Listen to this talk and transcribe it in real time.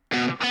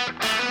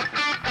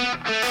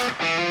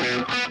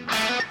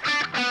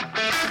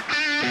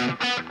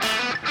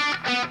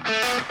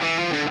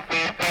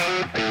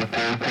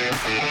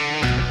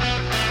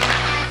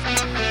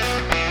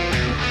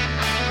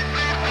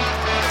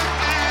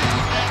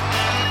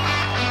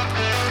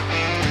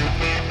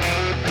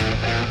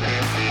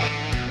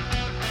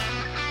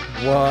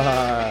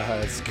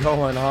What's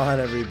going on,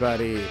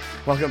 everybody?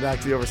 Welcome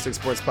back to the Over Six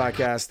Sports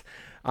Podcast.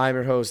 I'm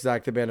your host,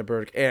 Zach the Bandit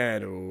Burke,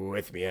 and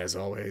with me, as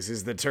always,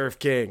 is the Turf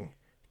King,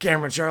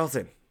 Cameron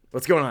Charlton.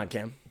 What's going on,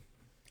 Cam?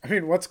 I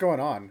mean, what's going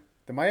on?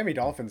 The Miami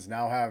Dolphins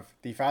now have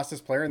the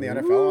fastest player in the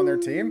NFL on their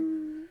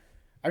team.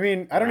 I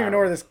mean, I don't even know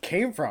where this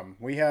came from.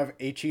 We have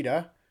a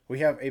cheetah, we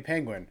have a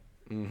penguin,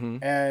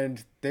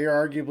 and they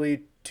are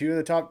arguably two of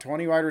the top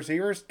 20 wide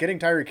receivers. Getting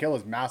Tyreek Hill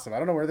is massive. I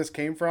don't know where this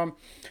came from.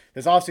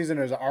 This offseason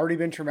has already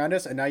been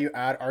tremendous, and now you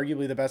add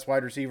arguably the best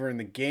wide receiver in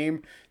the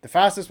game, the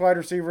fastest wide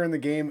receiver in the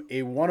game,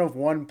 a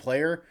one-of-one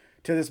player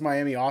to this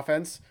Miami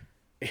offense.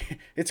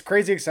 It's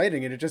crazy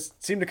exciting, and it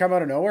just seemed to come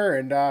out of nowhere,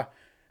 and I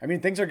mean,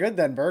 things are good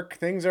then, Burke.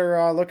 Things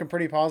are looking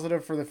pretty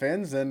positive for the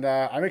Finns, and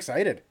I'm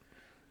excited.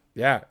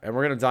 Yeah, and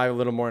we're going to dive a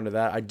little more into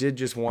that. I did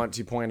just want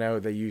to point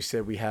out that you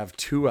said we have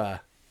two of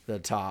the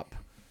top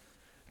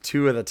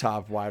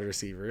wide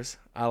receivers.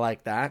 I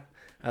like that.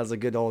 That was a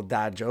good old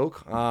dad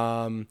joke.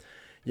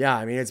 Yeah,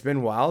 I mean, it's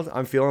been wild.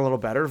 I'm feeling a little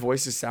better.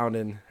 Voice is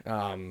sounding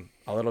a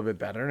little bit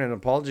better. And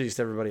apologies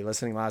to everybody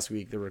listening last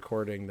week. The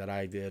recording that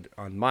I did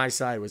on my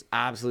side was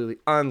absolutely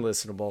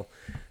unlistenable.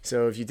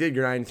 So if you did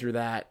grind through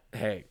that,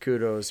 hey,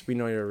 kudos. We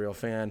know you're a real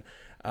fan.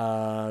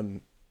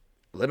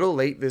 Little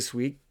late this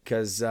week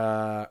because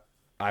I've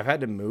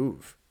had to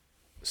move.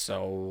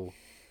 So,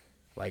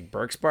 like,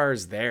 Burke's Bar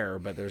is there,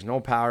 but there's no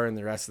power in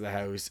the rest of the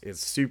house.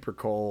 It's super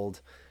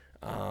cold.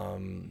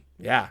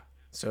 Yeah,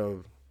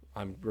 so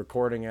I'm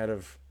recording out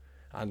of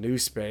a new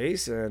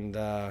space, and,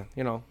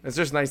 it's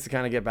just nice to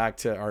kind of get back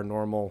to our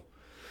normal,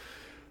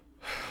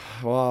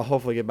 well,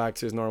 hopefully get back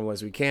to as normal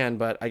as we can,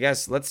 but I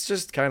guess let's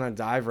just kind of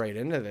dive right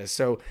into this.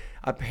 So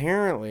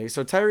apparently,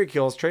 Tyreek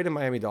Hill's traded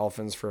Miami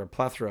Dolphins for a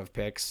plethora of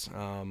picks,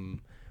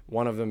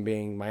 one of them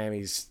being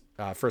Miami's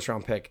first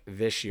round pick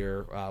this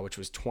year, which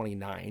was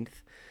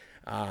 29th.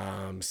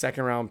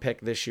 Second round pick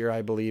this year,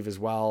 I believe, as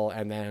well.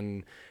 And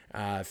then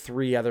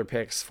three other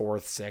picks,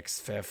 4th,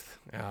 6th,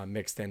 5th,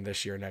 mixed in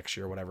this year, next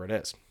year, whatever it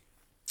is.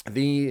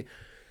 The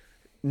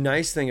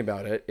nice thing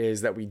about it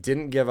is that we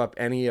didn't give up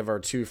any of our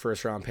 2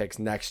 first round picks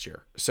next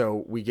year.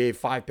 So we gave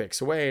 5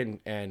 picks away.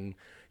 And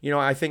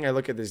I think I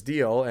look at this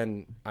deal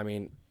and I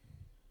mean,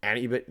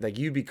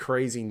 you'd be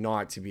crazy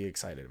not to be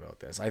excited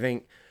about this. I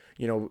think,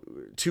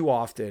 too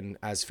often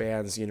as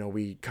fans,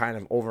 we kind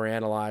of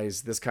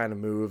overanalyze this kind of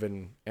move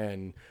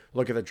and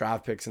look at the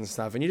draft picks and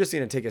stuff. And you just need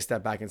to take a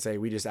step back and say,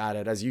 we just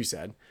added, as you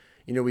said,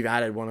 we've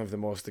added one of the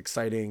most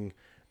exciting,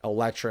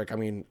 electric,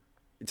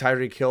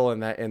 Tyreek Hill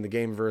in the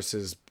game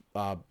versus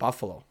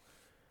Buffalo,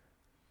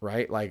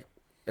 right? Like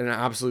an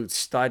absolute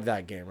stud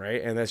that game,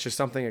 right? And that's just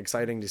something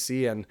exciting to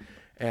see. So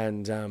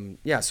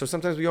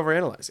sometimes we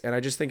overanalyze. And I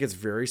just think it's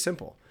very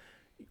simple.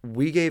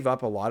 We gave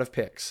up a lot of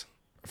picks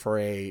for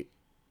an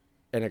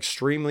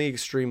extremely,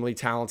 extremely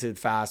talented,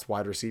 fast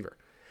wide receiver.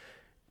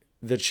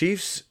 The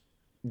Chiefs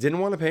didn't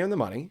want to pay him the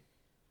money.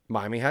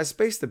 Miami has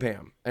space to pay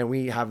him, and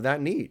we have that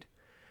need.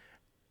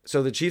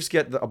 So the Chiefs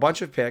get a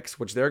bunch of picks,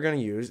 which they're going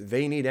to use.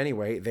 They need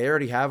anyway. They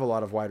already have a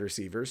lot of wide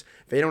receivers.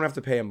 They don't have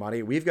to pay him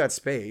money. We've got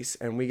space,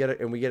 and we get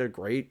a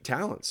great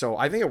talent. So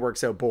I think it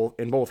works out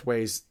in both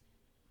ways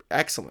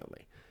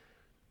excellently.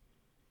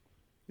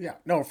 Yeah,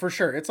 no, for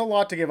sure. It's a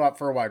lot to give up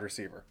for a wide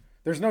receiver.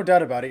 There's no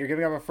doubt about it. You're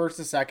giving up a 1st,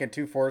 a 2nd,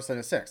 2 4ths, and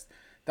a 6th.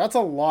 That's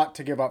a lot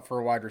to give up for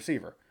a wide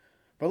receiver.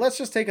 But let's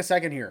just take a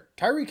second here.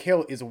 Tyreek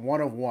Hill is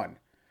one of one.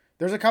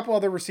 There's a couple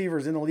other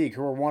receivers in the league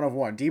who are one of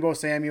one. Deebo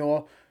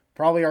Samuel,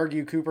 probably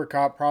argue Cooper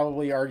Kupp,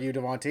 probably argue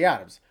Devontae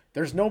Adams.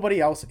 There's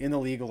nobody else in the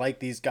league like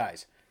these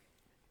guys.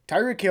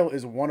 Tyreek Hill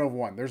is one of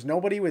one. There's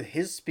nobody with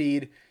his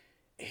speed,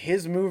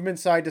 his movement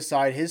side to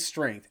side, his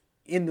strength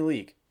in the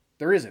league.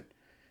 There isn't.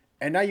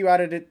 And now you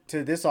added it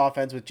to this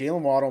offense with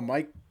Jalen Waddle,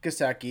 Mike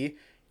Gesicki.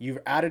 You've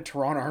added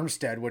Teron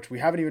Armstead, which we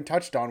haven't even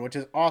touched on, which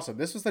is awesome.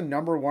 This was the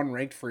number 1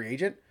 ranked free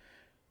agent.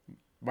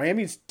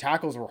 Miami's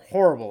tackles were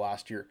horrible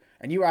last year,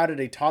 and you added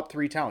a top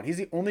 3 talent. He's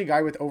the only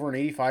guy with over an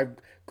 85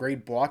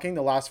 grade blocking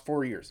the last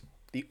 4 years.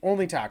 The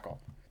only tackle.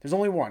 There's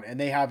only one, and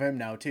they have him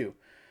now too.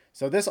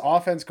 So this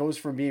offense goes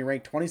from being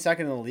ranked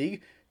 22nd in the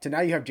league to now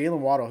you have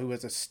Jalen Waddle, who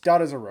is a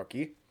stud as a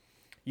rookie.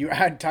 You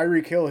add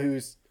Tyreek Hill,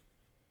 who's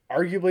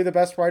arguably the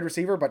best wide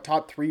receiver, but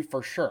top 3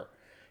 for sure.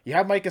 You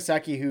have Mike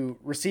Gesicki, who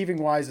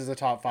receiving-wise is a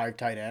top 5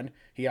 tight end.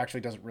 He actually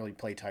doesn't really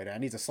play tight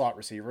end. He's a slot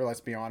receiver, let's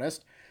be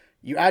honest.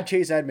 You add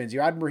Chase Edmonds. You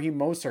add Raheem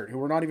Mostert, who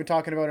we're not even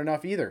talking about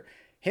enough either.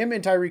 Him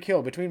and Tyreek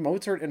Hill, between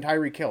Mostert and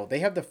Tyreek Hill, they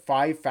have the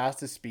 5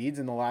 fastest speeds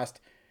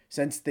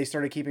since they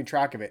started keeping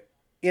track of it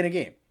in a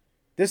game.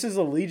 This is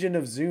a legion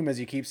of Zoom, as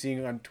you keep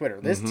seeing on Twitter.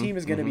 This team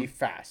is going to be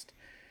fast.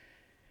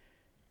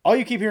 All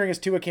you keep hearing is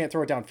Tua can't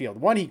throw it downfield.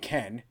 One, he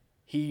can.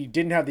 He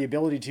didn't have the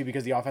ability to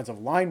because the offensive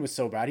line was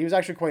so bad. He was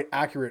actually quite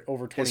accurate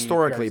over 20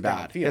 Historically yards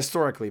bad. downfield.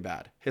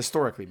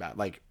 Historically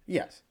bad.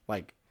 Yes.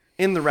 Like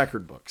in the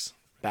record books.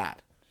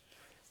 Bad.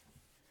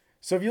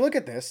 So if you look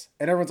at this,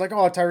 and everyone's like,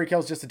 oh, Tyreek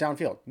Hill's just a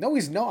downfield. No,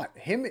 he's not.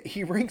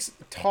 He ranks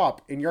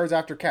top in yards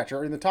after catch,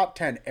 or in the top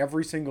 10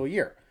 every single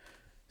year.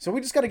 So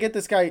we just got to get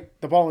this guy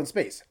the ball in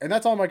space. And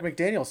that's all Mike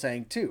McDaniel's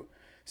saying, too.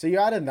 So you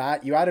add in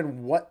that, you add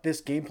in what this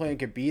game plan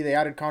could be. They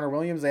added Connor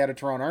Williams, they added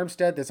Teron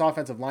Armstead. This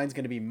offensive line is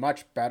going to be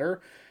much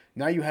better.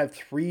 Now you have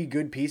 3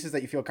 good pieces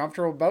that you feel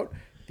comfortable about.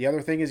 The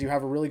other thing is you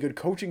have a really good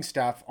coaching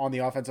staff on the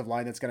offensive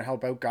line that's going to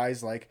help out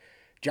guys like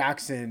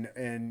Jackson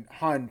and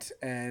Hunt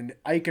and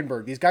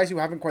Eichenberg, these guys who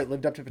haven't quite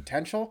lived up to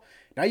potential.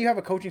 Now you have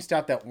a coaching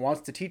staff that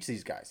wants to teach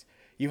these guys.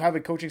 You have a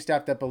coaching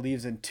staff that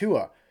believes in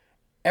Tua.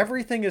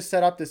 Everything is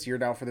set up this year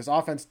now for this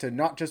offense to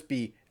not just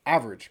be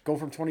average, go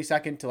from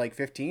 22nd to like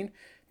 15.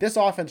 This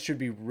offense should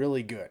be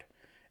really good.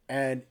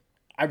 And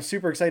I'm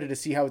super excited to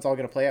see how it's all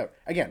going to play out.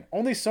 Again,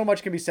 only so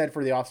much can be said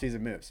for the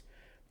offseason moves.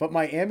 But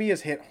Miami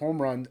has hit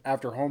home run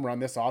after home run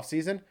this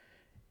offseason.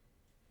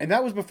 And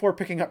that was before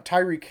picking up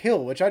Tyreek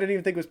Hill, which I didn't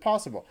even think was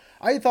possible.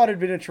 I thought it had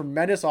been a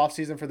tremendous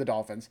offseason for the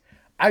Dolphins.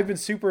 I've been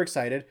super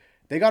excited.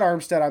 They got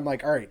Armstead. I'm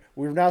like, all right,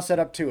 we've now set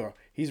up Tua.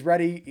 He's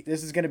ready.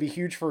 This is going to be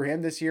huge for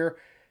him this year.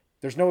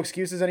 There's no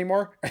excuses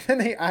anymore. And then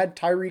they add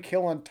Tyreek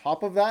Hill on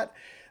top of that.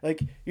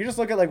 Like, you just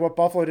look at like what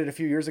Buffalo did a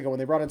few years ago when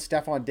they brought in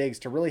Stephon Diggs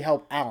to really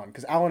help Allen,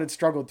 because Allen had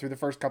struggled through the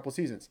first couple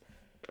seasons.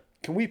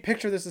 Can we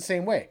picture this the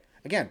same way?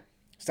 Again,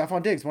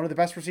 Stephon Diggs, one of the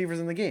best receivers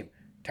in the game.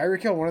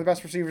 Tyreek Hill, one of the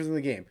best receivers in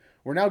the game.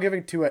 We're now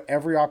giving Tua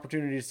every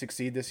opportunity to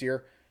succeed this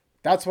year.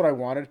 That's what I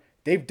wanted.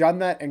 They've done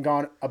that and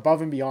gone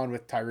above and beyond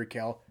with Tyreek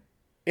Hill.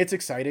 It's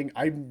exciting.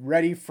 I'm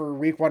ready for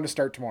week 1 to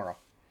start tomorrow.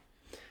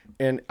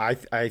 And I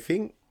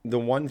think the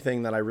one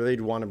thing that I really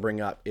want to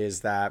bring up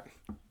is that,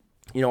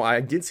 you know,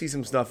 I did see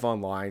some stuff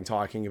online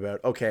talking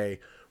about, okay,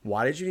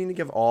 why did you need to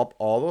give all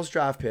those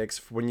draft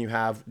picks when you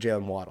have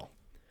Jalen Waddle?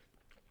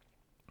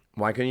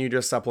 Why couldn't you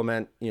just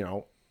supplement, you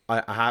know,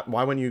 why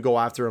wouldn't you go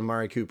after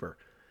Amari Cooper?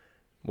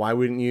 Why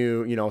wouldn't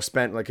you, you know,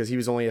 spend, like, because he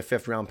was only a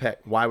 5th round pick.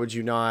 Why would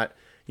you not,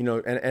 you know,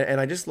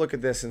 and I just look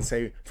at this and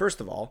say,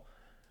 first of all,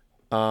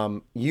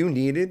 you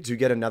needed to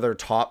get another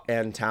top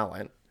end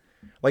talent.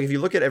 Like, if you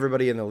look at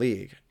everybody in the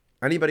league,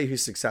 anybody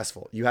who's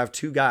successful, you have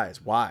 2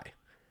 guys. Why?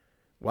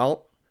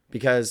 Well,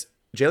 because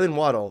Jalen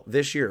Waddle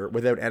this year,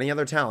 without any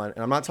other talent,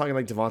 and I'm not talking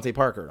like Devontae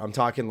Parker, I'm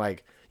talking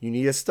like you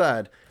need a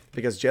stud,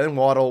 because Jalen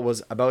Waddle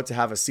was about to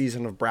have a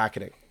season of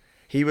bracketing.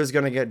 He was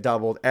going to get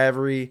doubled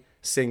every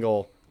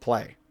single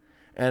play.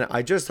 And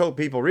I just hope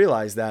people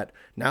realize that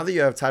now that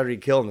you have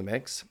Tyreek Hill in the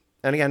mix,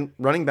 and again,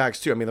 running backs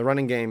too. I mean, the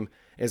running game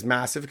is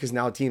massive because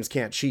now teams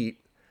can't cheat,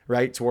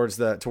 right, towards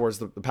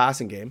the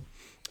passing game,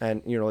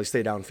 and, you know, they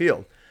stay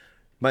downfield.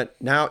 But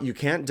now you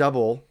can't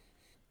double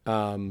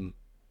Jalen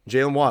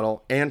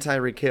Waddle and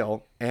Tyreek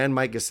Hill and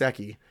Mike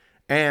Gesicki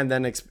and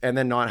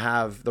then not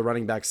have the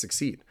running back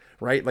succeed,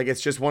 right? Like,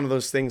 it's just one of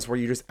those things where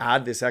you just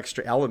add this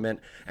extra element,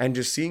 and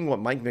just seeing what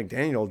Mike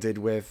McDaniel did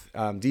with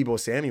Deebo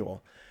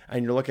Samuel,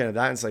 and you're looking at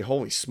that and say,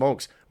 holy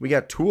smokes, we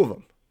got 2 of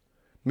them.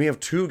 We have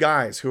 2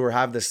 guys who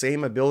have the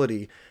same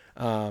ability.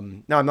 Now,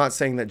 I'm not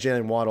saying that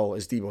Jalen Waddle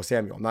is Deebo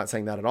Samuel. I'm not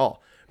saying that at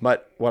all.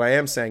 But what I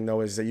am saying,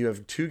 though, is that you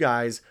have 2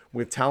 guys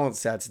with talent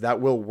sets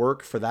that will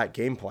work for that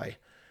gameplay.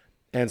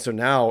 And so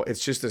now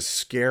it's just a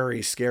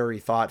scary, scary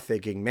thought,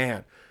 thinking,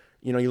 man,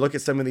 you know, you look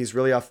at some of these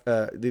really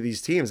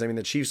these teams. I mean,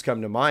 the Chiefs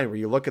come to mind, where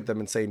you look at them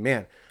and say,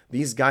 man,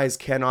 these guys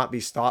cannot be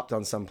stopped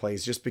on some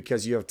plays just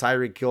because you have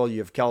Tyreek Hill, you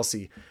have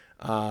Kelsey.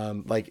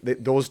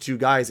 Those 2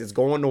 guys, it's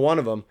going to one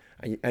of them,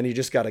 and you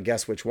just got to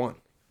guess which one.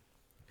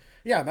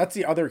 Yeah, that's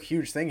the other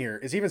huge thing here,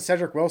 is even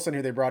Cedric Wilson,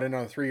 who they brought in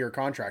on a 3-year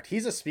contract.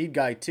 He's a speed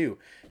guy too.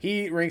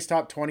 He ranks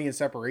top 20 in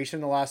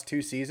separation the last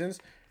 2 seasons.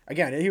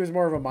 Again, he was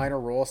more of a minor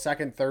role,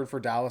 2nd, 3rd for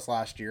Dallas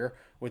last year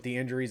with the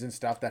injuries and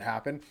stuff that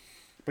happened.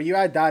 But you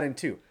add that in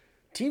too.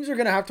 Teams are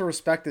going to have to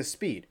respect this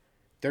speed.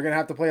 They're going to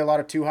have to play a lot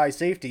of 2 high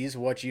safeties,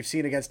 which you've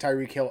seen against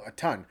Tyreek Hill a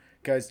ton,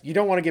 because you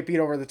don't want to get beat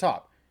over the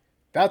top.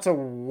 That's a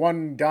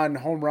one-done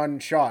home run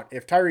shot.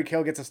 If Tyreek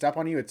Hill gets a step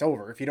on you, it's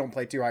over if you don't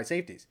play 2 high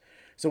safeties.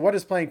 So what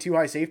does playing 2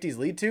 high safeties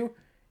lead to?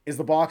 Is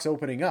the box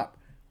opening up.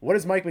 What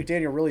is Mike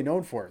McDaniel really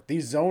known for?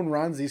 These zone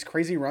runs, these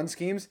crazy run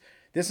schemes.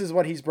 This is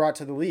what he's brought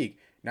to the league.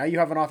 Now you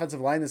have an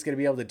offensive line that's going to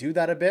be able to do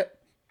that a bit.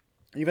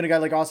 Even a guy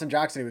like Austin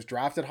Jackson, who was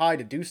drafted high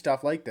to do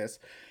stuff like this,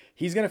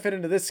 he's going to fit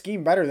into this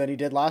scheme better than he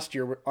did last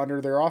year under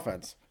their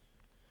offense.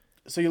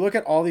 So you look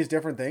at all these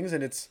different things,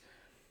 and it's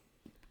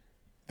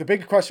the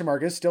big question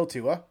mark is still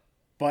Tua,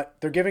 but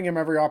they're giving him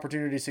every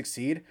opportunity to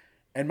succeed.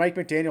 And Mike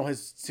McDaniel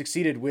has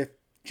succeeded with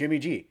Jimmy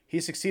G. He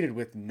succeeded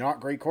with not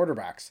great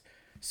quarterbacks.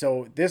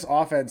 So this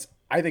offense,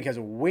 I think, has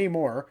way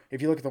more, if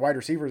you look at the wide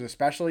receivers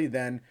especially,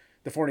 than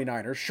the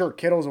 49ers. Sure,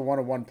 Kittle's a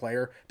one-on-one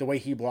player, the way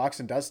he blocks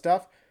and does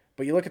stuff,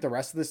 but you look at the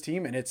rest of this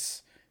team, and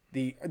it's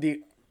the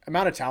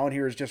amount of talent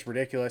here is just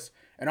ridiculous.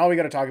 And all we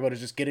got to talk about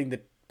is just getting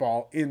the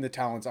ball in the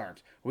talent's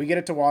arms. We get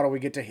it to Waddle, we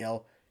get to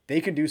Hill.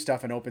 They can do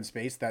stuff in open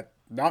space that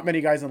not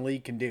many guys in the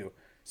league can do.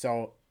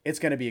 So it's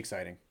going to be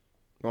exciting.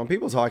 Well,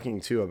 people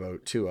talking too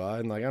about Tua,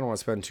 and like, I don't want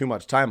to spend too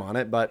much time on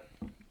it, but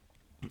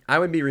I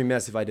would be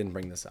remiss if I didn't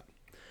bring this up,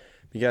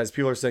 because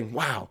people are saying,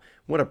 wow,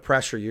 what a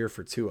pressure year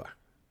for Tua.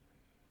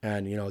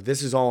 And, you know,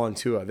 this is all on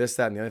Tua, this,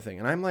 that, and the other thing.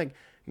 And I'm like,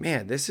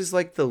 man, this is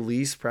like the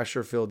least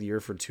pressure-filled year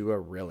for Tua,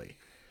 really.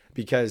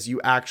 because you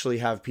actually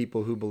have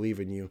people who believe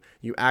in you.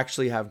 You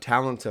actually have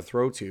talent to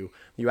throw to.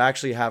 You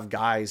actually have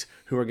guys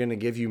who are going to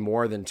give you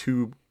more than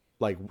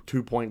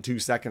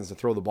 2.2 seconds to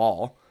throw the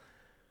ball.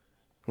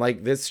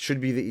 Like, this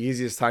should be the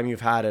easiest time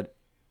you've had it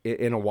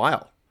in a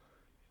while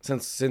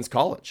since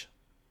college,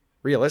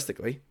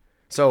 realistically.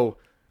 So,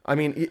 I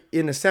mean,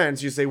 in a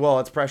sense, you say, well,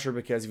 it's pressure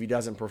because if he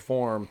doesn't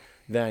perform,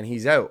 then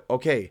he's out.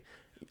 Okay,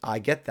 I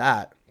get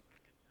that.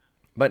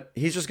 But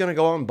he's just going to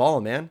go out and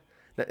ball, man.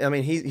 I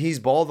mean, he's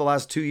balled the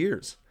last 2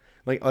 years.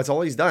 Like, that's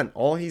all he's done.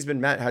 All he's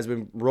been met has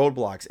been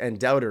roadblocks and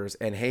doubters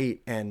and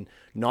hate and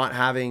not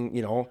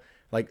having,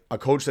 like a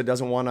coach that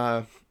doesn't want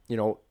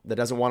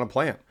to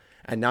play him.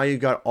 And now you've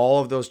got all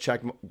of those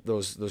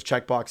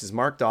check boxes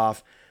marked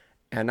off.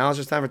 And now it's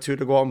just time for Tua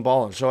to go out and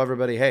ball and show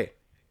everybody, hey,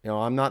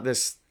 I'm not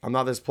this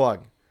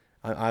plug.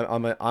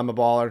 I'm a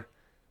baller,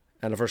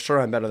 and for sure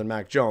I'm better than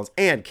Mac Jones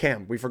and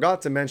Cam. We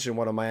forgot to mention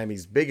one of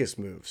Miami's biggest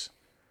moves,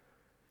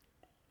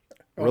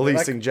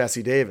 releasing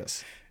Jesse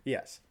Davis.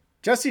 Yes,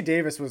 Jesse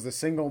Davis was the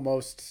single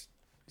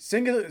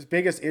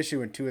biggest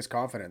issue in Tua's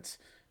confidence.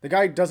 The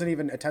guy doesn't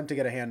even attempt to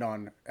get a hand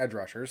on edge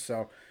rushers,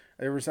 so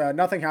there was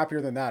nothing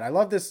happier than that. I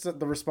love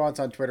the response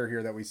on Twitter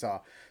here that we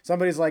saw.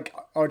 Somebody's like,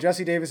 "Oh,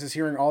 Jesse Davis is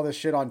hearing all this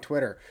shit on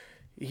Twitter.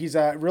 He's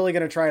really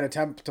going to try and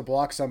attempt to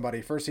block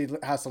somebody. First, he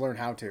has to learn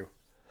how to."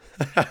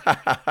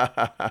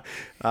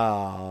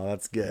 Oh,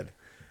 that's good.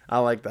 I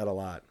like that a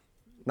lot.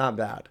 Not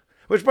bad.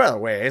 Which, by the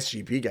way,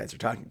 SGP guys are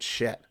talking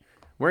shit.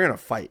 We're going to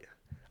fight.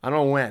 I don't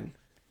know when,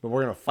 but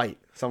we're going to fight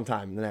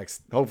sometime in the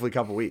next, hopefully,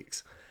 couple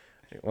weeks.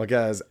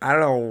 Because I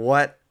don't know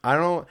what,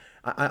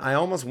 I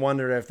almost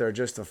wonder if they're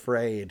just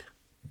afraid.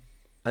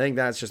 I think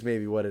that's just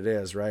maybe what it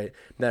is, right?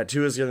 That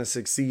Tua is going to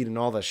succeed in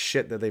all the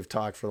shit that they've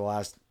talked for the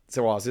last,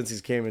 since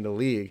he's came into the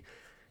league,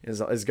 is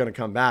going to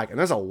come back. And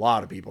there's a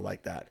lot of people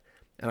like that.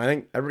 And I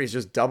think everybody's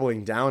just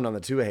doubling down on the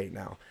Tua hate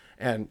now.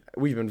 And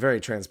we've been very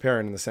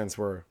transparent in the sense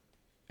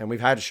and we've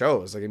had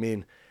shows. Like, I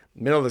mean,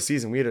 middle of the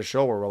season, we had a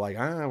show where we're like,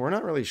 we're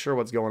not really sure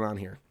what's going on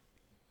here.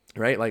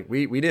 Right? Like,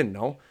 we didn't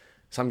know.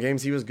 Some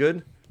games he was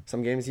good.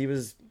 Some games he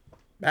was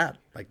bad.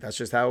 Like, that's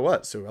just how it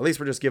was. So at least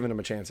we're just giving him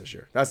a chance this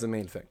year. That's the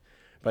main thing.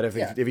 But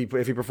if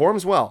he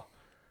performs well,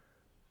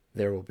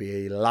 there will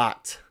be a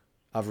lot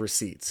of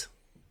receipts.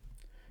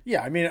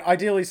 Yeah, I mean,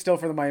 ideally still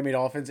for the Miami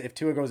Dolphins, if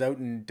Tua goes out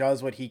and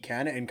does what he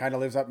can and kind of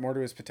lives up more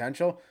to his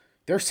potential,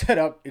 they're set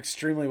up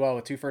extremely well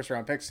with 2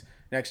 first-round picks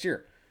next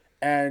year.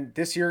 And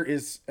this year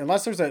is,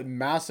 unless there's a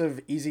massive,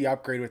 easy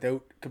upgrade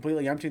without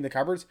completely emptying the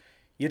cupboards,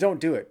 you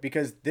don't do it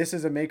because this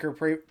is a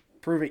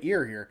make-or-prove-it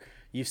year here.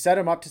 You've set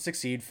him up to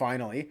succeed,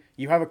 finally.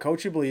 You have a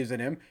coach who believes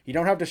in him. You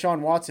don't have Deshaun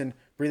Watson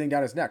breathing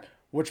down his neck,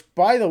 which,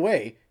 by the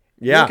way,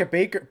 look at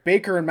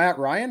Baker and Matt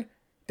Ryan,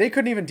 they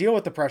couldn't even deal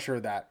with the pressure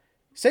of that.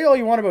 Say all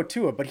you want about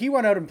Tua, but he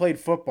went out and played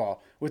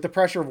football with the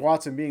pressure of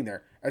Watson being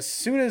there. As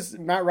soon as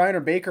Matt Ryan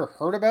or Baker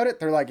heard about it,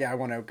 they're like, yeah, I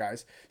want out,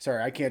 guys.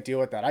 Sorry, I can't deal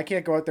with that. I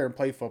can't go out there and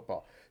play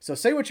football. So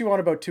say what you want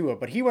about Tua,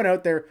 but he went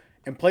out there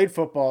and played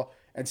football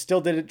and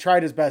still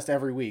tried his best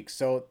every week.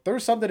 So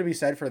there's something to be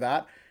said for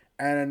that.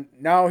 And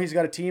now he's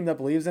got a team that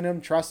believes in him,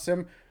 trusts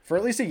him for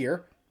at least a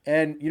year.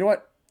 And you know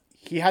what?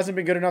 He hasn't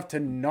been good enough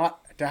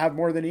to have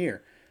more than a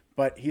year.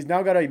 But he's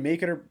now got a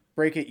make it or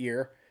break it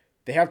year.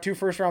 They have 2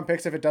 first-round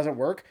picks if it doesn't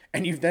work,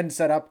 and you've then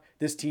set up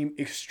this team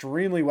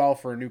extremely well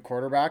for a new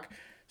quarterback.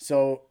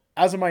 So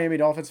as a Miami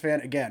Dolphins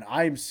fan, again,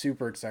 I'm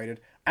super excited.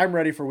 I'm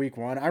ready for week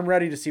 1. I'm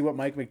ready to see what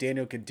Mike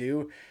McDaniel can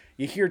do.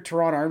 You hear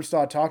Teron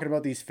Armstead talking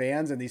about these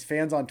fans and these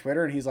fans on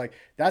Twitter, and he's like,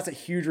 that's a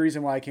huge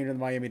reason why I came to the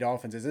Miami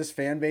Dolphins, is this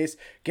fan base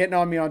getting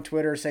on me on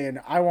Twitter saying,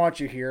 I want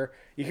you here.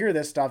 You hear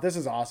this stuff. This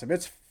is awesome.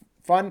 It's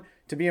fun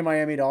to be a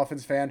Miami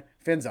Dolphins fan.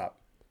 Fins up.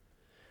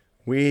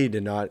 We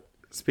did not,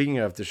 speaking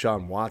of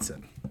Deshaun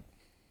Watson,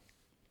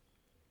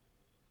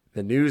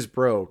 the news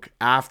broke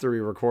after we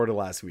recorded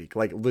last week.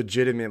 Like,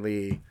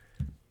 legitimately,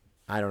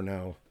 I don't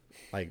know,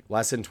 like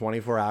less than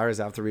 24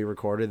 hours after we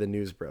recorded, the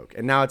news broke.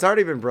 And now it's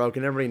already been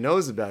broken. Everybody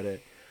knows about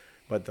it.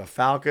 But the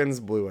Falcons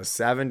blew a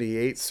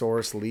 78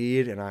 source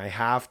lead, and I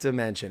have to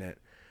mention it.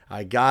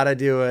 I got to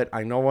do it.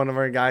 I know one of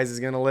our guys is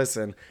going to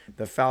listen.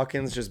 The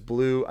Falcons just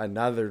blew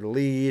another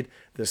lead.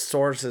 The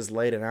sources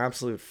laid an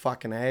absolute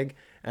fucking egg.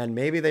 And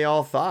maybe they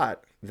all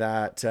thought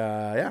that,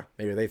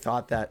 maybe they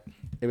thought that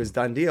it was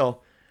done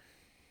deal.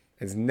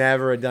 It's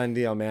never a done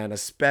deal, man,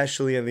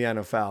 especially in the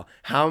NFL.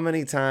 How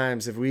many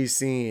times have we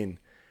seen,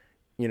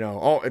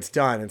 it's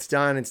done.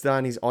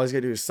 He's all he's got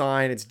to do is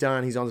sign. It's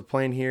done. He's on the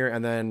plane here.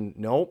 And then,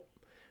 nope.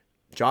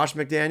 Josh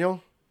McDaniel.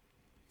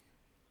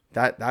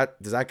 That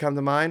does that come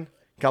to mind?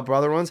 A couple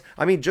other ones.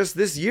 I mean, just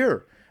this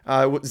year,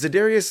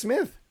 Zadarius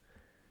Smith.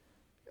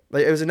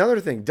 Like, it was another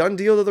thing. Done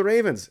deal to the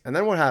Ravens. And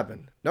then what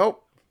happened?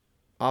 Nope.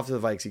 Off to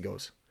the Vikes he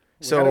goes.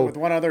 We had it with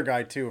one other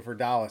guy, too, for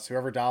Dallas.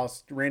 Whoever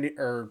Dallas, Randy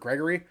or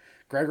Gregory.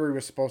 Gregory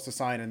was supposed to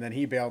sign, and then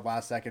he bailed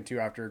last second, too,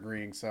 after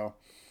agreeing. So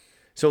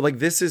like,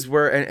 this is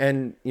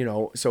where,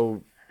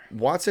 so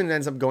Watson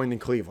ends up going to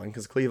Cleveland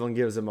because Cleveland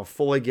gives him a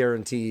fully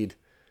guaranteed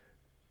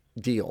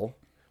deal,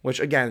 which,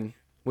 again,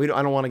 I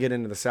don't want to get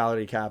into the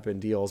salary cap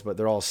and deals, but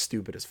they're all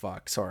stupid as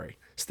fuck. Sorry.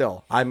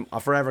 Still, I'm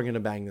forever going to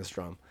bang this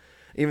drum.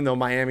 Even though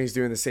Miami's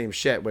doing the same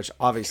shit, which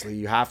obviously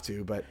you have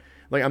to, but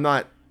like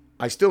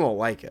I still don't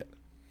like it.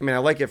 I mean, I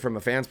like it from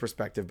a fan's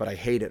perspective, but I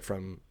hate it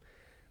from,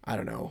 I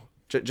don't know,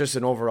 just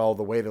an overall,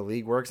 the way the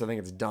league works. I think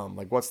it's dumb.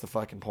 Like, what's the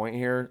fucking point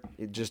here?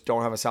 You just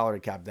don't have a salary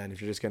cap then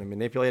if you're just going to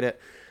manipulate it.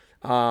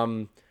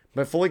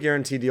 But fully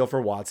guaranteed deal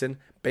for Watson.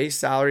 Base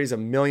salary is $1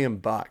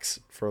 million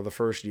for the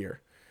first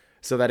year.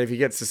 So that if he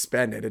gets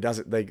suspended, it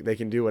doesn't, they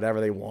can do whatever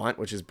they want,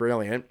 which is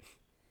brilliant.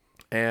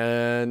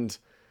 And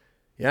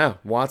yeah,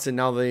 Watson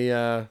now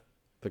the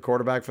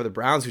quarterback for the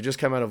Browns, who just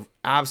come out of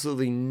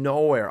absolutely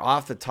nowhere,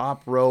 off the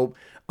top rope,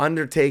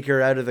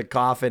 Undertaker out of the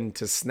coffin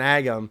to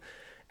snag him.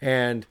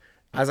 And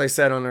as I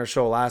said on our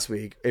show last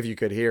week, if you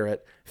could hear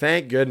it,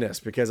 thank goodness,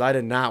 because I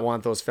did not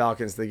want those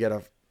Falcons to get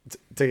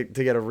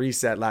a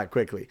reset that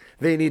quickly.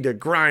 They need to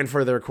grind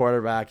for their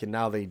quarterback, and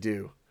now they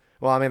do.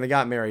 Well, I mean, they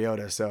got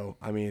Mariota, so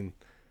I mean,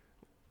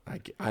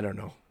 I don't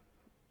know.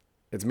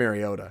 It's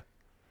Mariota.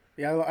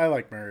 Yeah, I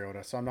like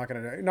Mariota, so I'm not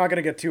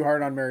gonna get too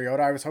hard on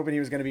Mariota. I was hoping he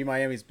was gonna be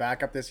Miami's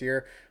backup this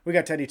year. We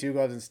got Teddy Two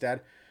Gloves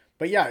instead.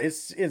 But yeah,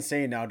 it's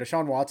insane now.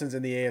 Deshaun Watson's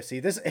in the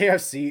AFC. This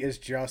AFC is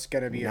just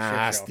gonna be a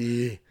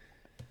nasty shit show.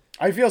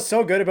 I feel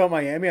so good about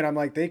Miami, and I'm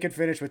like, they could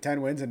finish with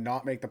 10 wins and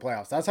not make the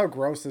playoffs. That's how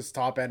gross this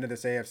top end of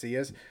this AFC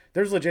is.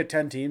 There's legit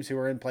 10 teams who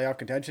are in playoff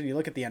contention. You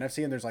look at the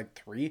NFC, and there's like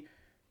 3.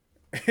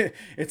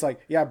 It's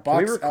like, yeah, Bucks,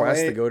 can we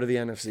request LA. to go to the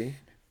NFC?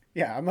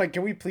 Yeah, I'm like,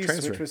 can we please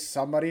switch with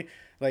somebody?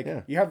 Like,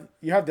 yeah.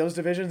 you have those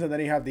divisions, and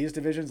then you have these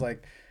divisions.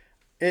 Like,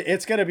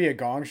 it's going to be a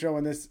gong show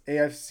in this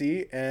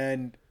AFC,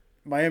 and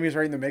Miami's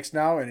right in the mix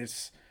now, and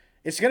it's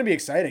going to be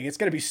exciting. It's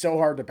going to be so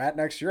hard to bet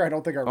next year. I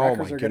don't think our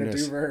records are going to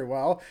do very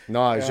well.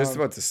 No, I was just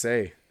about to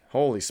say,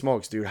 holy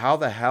smokes, dude. How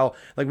the hell?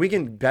 Like, we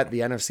can bet the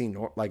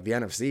NFC, like the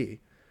NFC,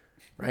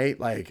 right?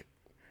 Like,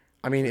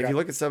 I mean, if you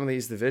look at some of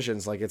these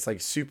divisions, like, it's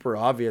like super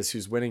obvious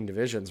who's winning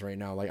divisions right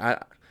now. Like,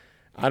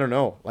 I don't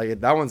know. Like,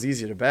 that one's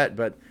easier to bet,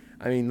 but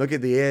I mean, look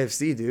at the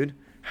AFC, dude.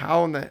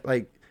 How in that,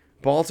 like,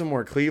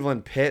 Baltimore,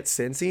 Cleveland, Pitt,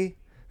 Cincy?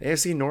 The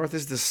AFC North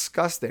is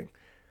disgusting.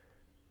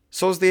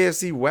 So is the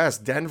AFC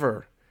West,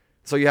 Denver.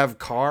 So you have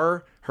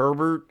Carr,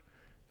 Herbert,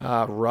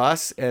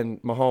 Russ, and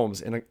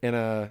Mahomes in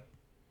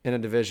a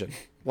division.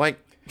 Like,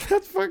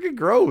 that's fucking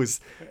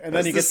gross. And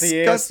then you get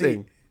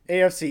the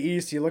AFC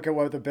East. You look at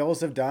what the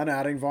Bills have done,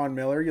 adding Von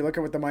Miller. You look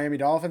at what the Miami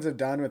Dolphins have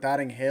done with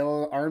adding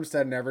Hill,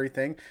 Armstead, and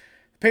everything.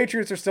 The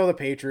Patriots are still the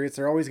Patriots.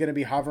 They're always going to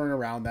be hovering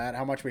around that.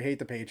 How much we hate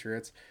the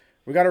Patriots.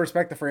 We got to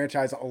respect the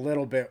franchise a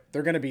little bit.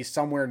 They're going to be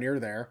somewhere near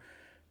there.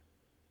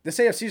 This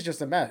AFC is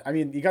just a mess. I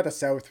mean, you got the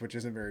South, which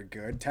isn't very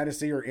good.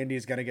 Tennessee or Indy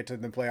is going to get to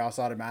the playoffs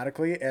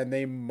automatically, and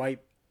they might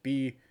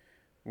be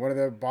one of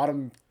the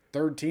bottom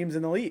third teams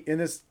in the league in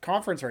this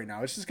conference right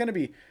now. It's just going to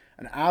be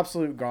an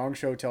absolute gong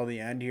show till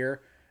the end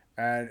here,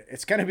 and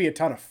it's going to be a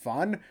ton of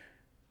fun.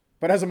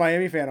 But as a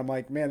Miami fan, I'm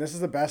like, man, this is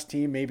the best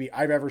team maybe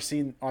I've ever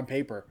seen on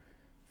paper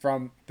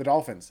from the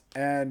Dolphins,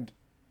 and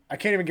I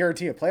can't even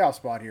guarantee a playoff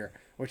spot here,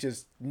 which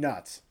is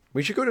nuts.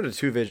 We should go to the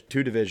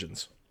two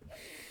divisions.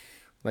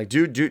 Like,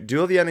 do the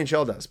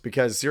NHL does,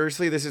 because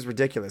seriously, this is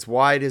ridiculous.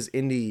 Why does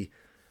Indy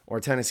or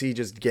Tennessee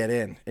just get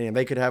in? And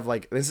they could have,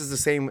 like, this is the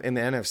same in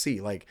the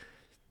NFC. Like,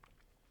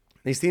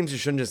 these teams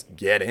shouldn't just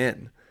get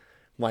in.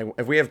 Like,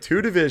 if we have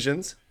two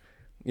divisions,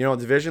 you know,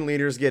 division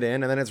leaders get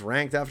in, and then it's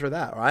ranked after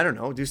that. Or I don't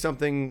know, do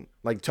something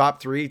like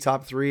top three,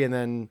 and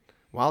then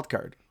wild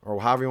card,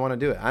 or however you want to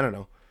do it. I don't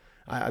know.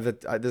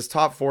 This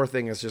top 4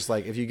 thing is just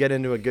like, if you get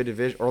into a good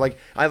division, or like,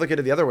 I look at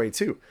it the other way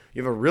too.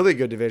 You have a really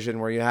good division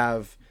where you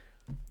have,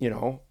 you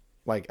know,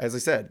 like, as I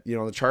said, you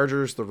know, the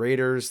Chargers, the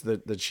Raiders,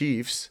 the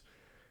Chiefs.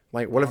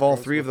 Like, what if all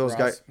 3 of those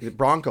guys, the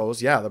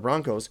Broncos,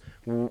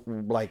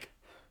 like,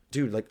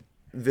 dude, like,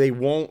 they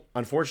won't,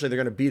 unfortunately,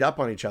 they're going to beat up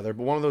on each other,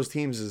 but one of those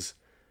teams is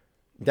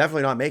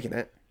definitely not making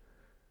it,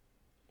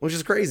 which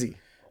is crazy.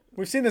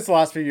 We've seen this the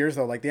last few years,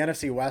 though. Like, the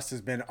NFC West has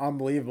been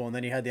unbelievable, and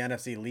then you had the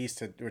NFC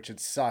Least, which had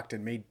sucked,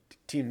 and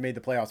teams made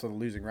the playoffs with a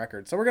losing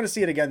record. So we're going to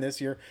see it again this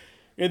year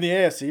in the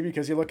AFC,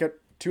 because you look at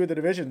 2 of the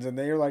divisions, and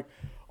they're like,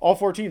 all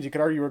 4 teams, you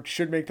could argue,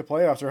 should make the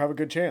playoffs or have a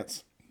good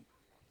chance.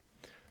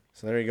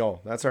 So there you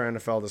go. That's our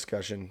NFL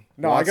discussion.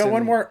 No, Watson.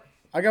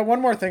 I got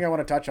one more thing I want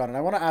to touch on, and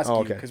I want to ask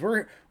you, because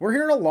we're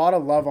hearing a lot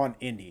of love on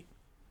Indy.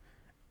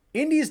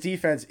 Indy's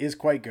defense is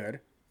quite good.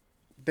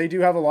 They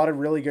do have a lot of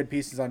really good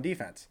pieces on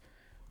defense.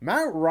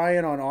 Matt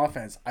Ryan on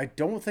offense, I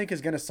don't think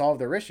is going to solve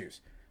their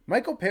issues.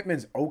 Michael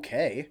Pittman's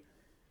okay.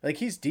 Like,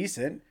 he's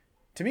decent.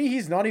 To me,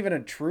 he's not even a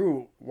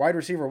true wide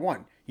receiver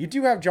 1. You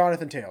do have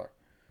Jonathan Taylor,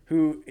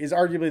 who is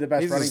arguably the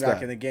best running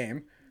back in the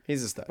game.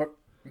 He's a stud. But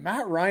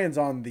Matt Ryan's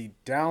on the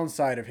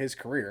downside of his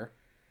career.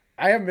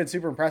 I haven't been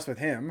super impressed with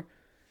him.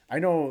 I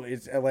know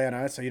it's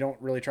Atlanta, so you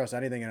don't really trust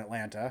anything in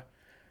Atlanta.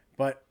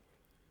 But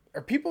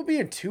are people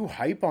being too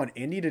hype on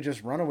Indy to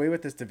just run away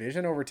with this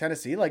division over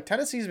Tennessee? Like,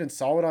 Tennessee's been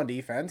solid on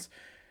defense.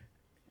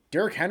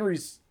 Derrick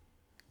Henry's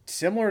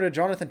similar to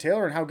Jonathan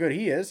Taylor and how good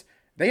he is.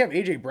 They have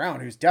A.J. Brown,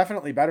 who's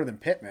definitely better than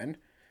Pittman.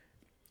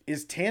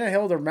 is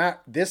Tannehill or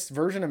this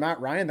version of Matt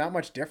Ryan that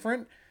much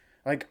different?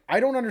 Like, I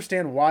don't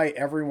understand why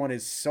everyone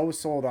is so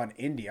sold on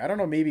Indy. I don't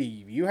know, maybe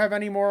you have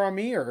any more on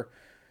me, or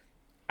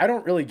I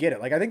don't really get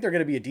it. Like, I think they're going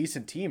to be a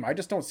decent team. I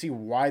just don't see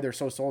why they're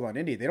so sold on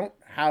Indy. They don't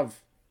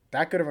have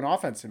that good of an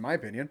offense, in my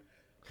opinion.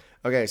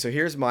 Okay, so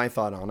here's my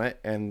thought on it,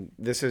 and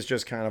this is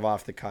just kind of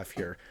off the cuff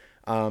here.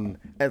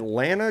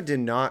 Atlanta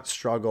did not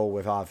struggle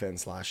with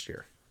offense last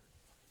year.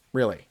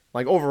 Really.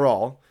 Like,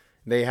 overall,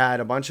 they had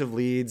a bunch of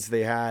leads.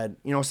 They had,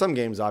 some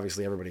games,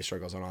 obviously, everybody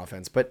struggles on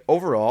offense. But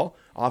overall,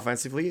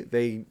 offensively,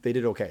 they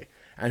did okay.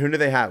 And who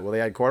did they have? Well, they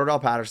had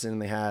Cordell Patterson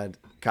and they had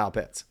Kyle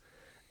Pitts.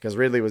 Because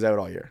Ridley was out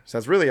all year. So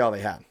that's really all they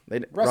had.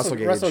 Russell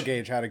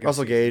Gage had a good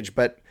Russell season. Gage,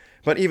 but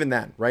even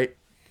then, right?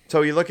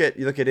 So you look at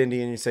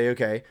Indy and you say,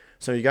 okay,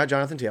 so you got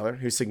Jonathan Taylor,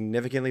 who's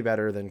significantly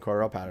better than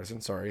Cordell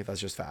Patterson. Sorry, that's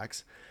just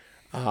facts.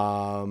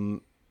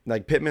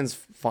 Like Pittman's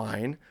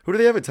fine. Who do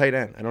they have at tight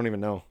end? I don't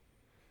even know.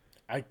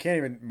 I can't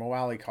even. Mo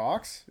Alley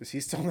Cox? Is he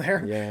still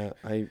there?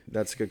 Yeah,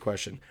 that's a good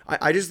question.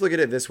 I just look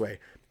at it this way.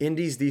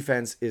 Indy's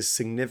defense is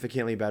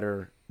significantly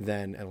better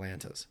than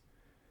Atlanta's.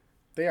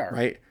 They are.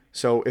 Right?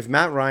 So if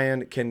Matt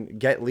Ryan can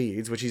get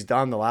leads, which he's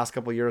done the last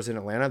couple of years in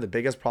Atlanta, the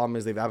biggest problem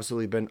is they've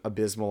absolutely been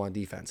abysmal on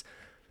defense.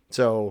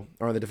 So,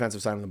 or on the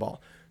defensive side of the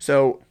ball.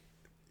 So,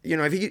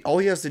 if all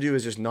he has to do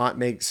is just not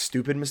make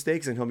stupid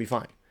mistakes and he'll be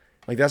fine.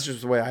 Like, that's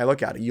just the way I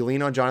look at it. You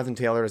lean on Jonathan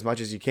Taylor as much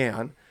as you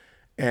can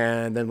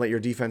and then let your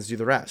defense do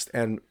the rest.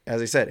 And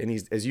as I said,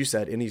 as you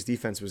said, Indy's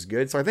defense was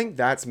good. So I think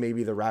that's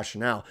maybe the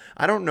rationale.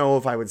 I don't know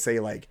if I would say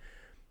like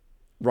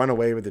run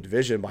away with the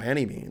division by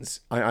any means.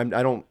 I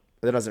don't.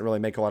 That doesn't really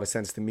make a lot of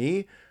sense to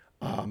me.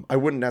 I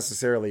wouldn't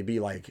necessarily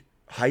be like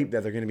hyped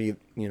that they're going to be,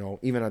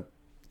 even a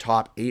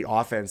top 8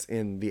 offense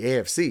in the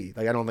AFC.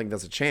 Like, I don't think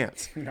that's a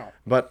chance. No.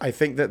 But I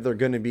think that they're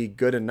going to be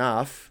good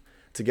enough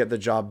to get the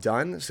job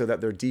done so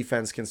that their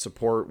defense can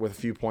support with a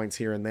few points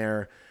here and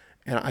there.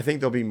 And I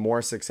think they'll be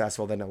more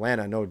successful than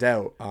Atlanta, no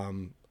doubt.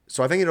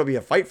 So I think it'll be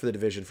a fight for the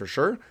division for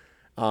sure.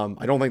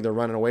 I don't think they're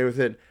running away with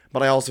it,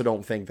 but I also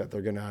don't think that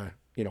they're going to,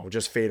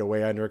 just fade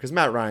away under it because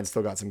Matt Ryan's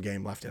still got some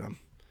game left in him.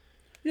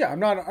 Yeah, I'm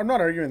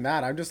not arguing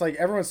that. I'm just like,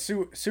 everyone's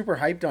super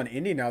hyped on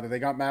Indy now that they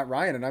got Matt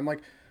Ryan, and I'm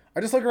like, I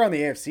just look around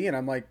the AFC and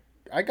I'm like,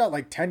 I got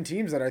like 10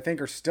 teams that I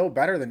think are still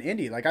better than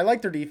Indy. Like, I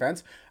like their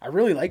defense. I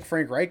really like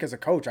Frank Reich as a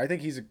coach. I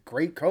think he's a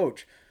great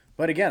coach.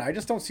 But again, I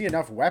just don't see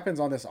enough weapons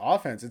on this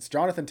offense. It's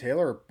Jonathan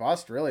Taylor or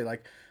bust, really.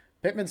 Like,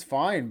 Pittman's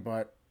fine,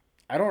 but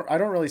I don't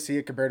really see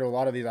it compared to a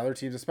lot of these other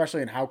teams,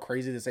 especially in how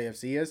crazy this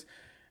AFC is.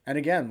 And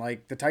again,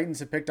 like, the Titans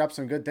have picked up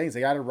some good things.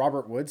 They added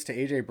Robert Woods to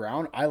A.J.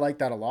 Brown. I like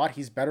that a lot.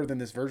 He's better than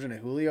this version of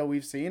Julio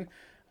we've seen.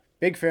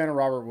 Big fan of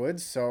Robert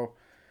Woods. So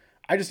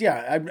I'm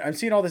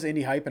seeing all this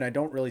Indy hype, and I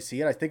don't really see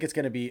it. I think it's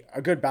going to be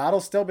a good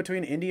battle still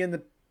between Indy and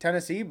the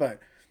Tennessee. But,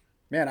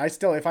 man,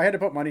 if I had to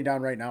put money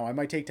down right now, I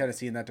might take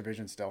Tennessee in that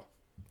division still.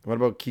 What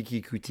about Kiki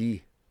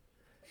Kuti?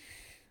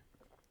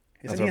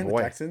 Isn't he on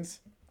the Texans?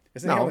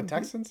 Isn't he on the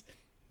Texans?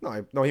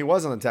 No, he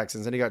was on the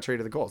Texans, and he got traded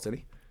to the Colts, didn't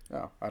he?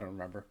 Oh, I don't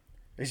remember.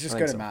 He's just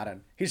good at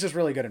Madden. He's just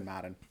really good at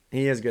Madden.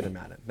 He is good at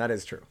Madden. That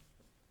is true.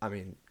 I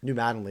mean, new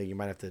Madden League, you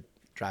might have to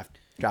draft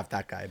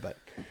that guy. But,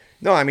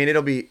 no, I mean,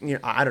 it'll be,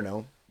 I don't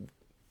know.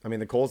 I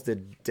mean, the Colts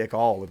did dick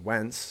all with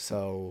Wentz.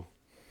 So,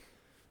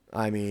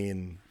 I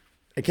mean,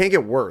 it can't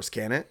get worse,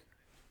 can it?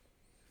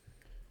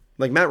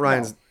 Like, Matt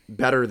Ryan's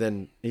better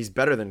than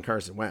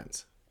Carson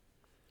Wentz.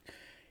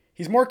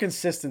 He's more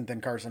consistent than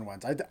Carson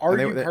Wentz. I'd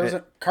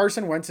argue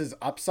Carson Wentz's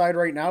upside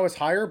right now is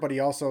higher, but he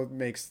also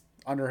makes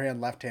underhand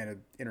left-handed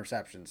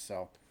interceptions.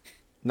 So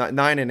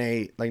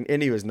 9-8, like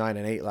Indy was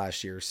 9-8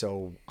 last year,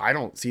 so I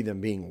don't see them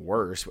being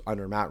worse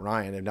under Matt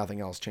Ryan if nothing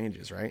else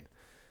changes, right?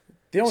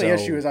 The only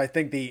issue is I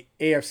think the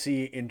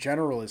AFC in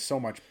general is so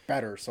much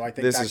better, so I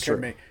think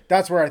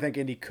that's where I think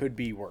Indy could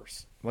be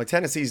worse. Like,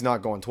 Tennessee's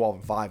not going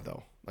 12-5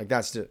 though. Like,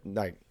 that's just,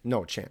 like,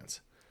 no chance.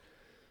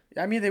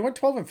 I mean, they went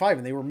 12-5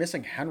 and they were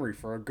missing Henry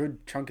for a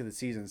good chunk of the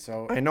season.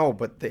 So I know,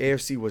 but the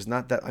AFC was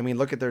not that. I mean,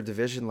 look at their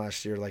division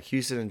last year. Like,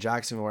 Houston and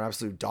Jacksonville were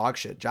absolute dog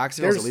shit.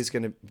 Jacksonville's at least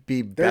going to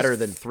be better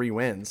than 3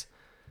 wins.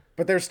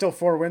 But there's still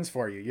 4 wins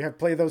for you. You have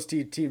played those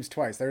teams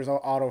twice. There's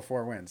auto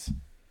 4 wins.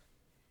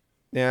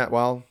 Yeah,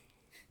 well,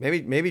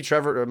 maybe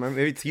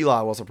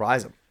T-Law will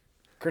surprise him.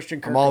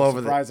 Christian Kirk will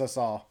surprise us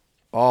all.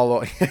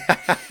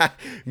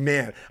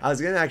 Man, I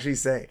was going to actually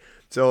say,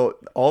 so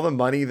all the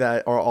money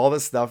all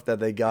the stuff that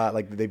they got,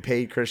 like they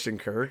paid Christian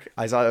Kirk.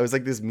 I saw it was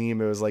like this meme.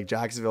 It was like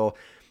Jacksonville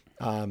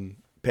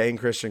paying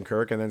Christian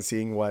Kirk and then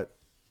seeing what,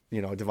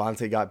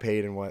 Devontae got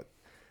paid and what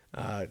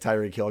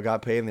Tyreek Hill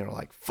got paid. And they were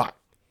like, fuck,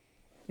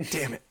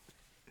 damn it.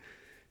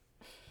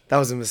 That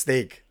was a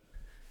mistake.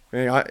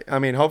 I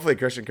mean, hopefully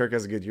Christian Kirk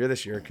has a good year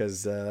this year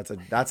because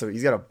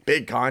he's got a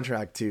big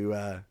contract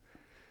to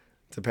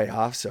pay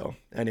off. So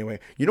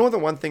anyway, the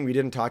one thing we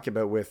didn't talk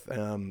about with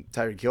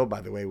Tyreek Hill, by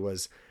the way,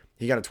 was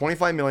he got a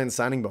 $25 million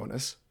signing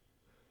bonus,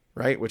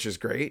 right? Which is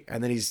great.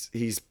 And then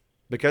he's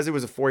because it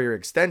was a 4-year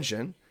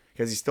extension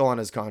because he's still on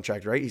his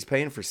contract, right? He's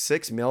paying for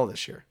 $6 million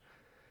this year.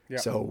 Yeah.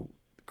 So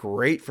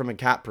great from a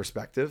cap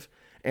perspective.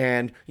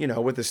 And,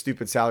 with the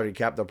stupid salary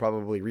cap, they'll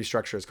probably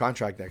restructure his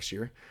contract next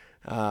year,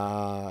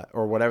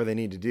 or whatever they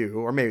need to do.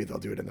 Or maybe they'll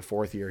do it in the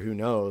 4th year. Who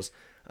knows?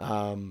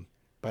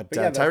 But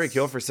yeah, Tyreek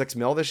Hill for $6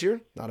 million this year,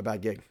 not a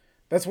bad gig.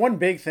 That's one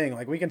big thing.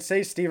 Like, we can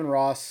say Stephen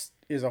Ross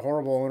is a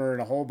horrible owner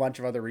and a whole bunch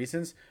of other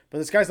reasons, but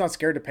this guy's not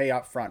scared to pay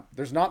up front.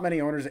 There's not many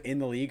owners in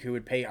the league who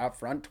would pay up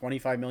front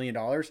 $25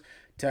 million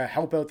to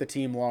help out the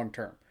team long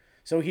term.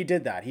 So he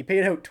did that. He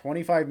paid out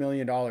 $25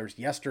 million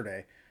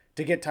yesterday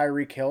to get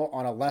Tyreek Hill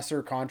on a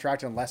lesser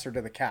contract and lesser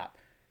to the cap.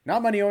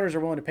 Not many owners are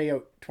willing to pay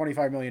out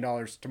 $25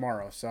 million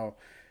tomorrow. So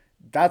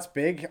that's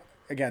big.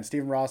 Again,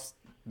 Stephen Ross,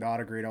 not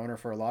a great owner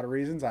for a lot of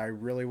reasons. I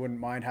really wouldn't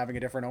mind having a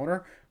different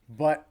owner,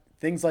 but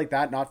things like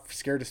that, not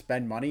scared to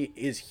spend money,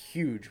 is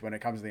huge when it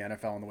comes to the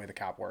NFL and the way the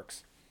cap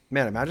works.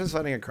 Man, imagine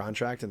signing a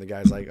contract and the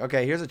guy's like,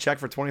 okay, here's a check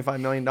for $25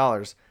 million.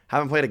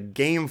 Haven't played a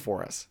game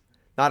for us.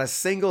 Not a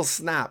single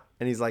snap.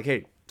 And he's like,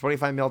 hey,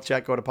 $25 million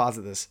check, go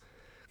deposit this.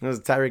 And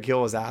Tyreek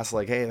Hill was asked,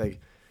 like, hey, like,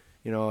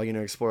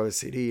 explore the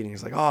city. And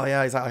he's like, oh,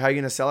 yeah. He's like, how are you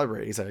going to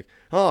celebrate? He's like,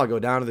 oh, I'll go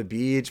down to the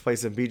beach, play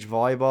some beach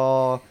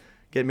volleyball,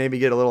 maybe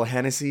get a little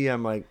Hennessy.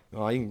 I'm like,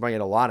 oh, you can bring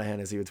in a lot of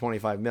Hennessy with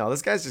 $25 million.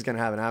 This guy's just going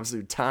to have an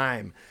absolute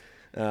time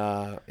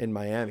in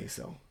Miami.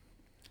 So,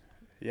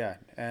 yeah.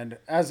 And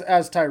as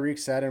Tyreek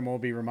said, and we'll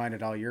be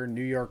reminded all year,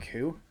 New York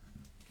who?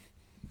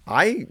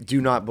 I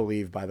do not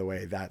believe, by the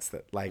way,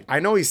 I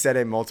know he said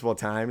it multiple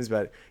times,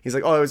 but he's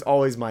like, oh, it was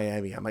always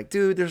Miami. I'm like,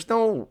 dude, there's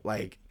no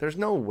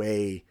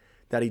way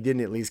that he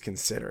didn't at least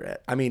consider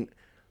it. I mean,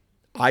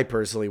 I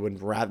personally would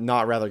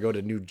not rather go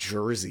to New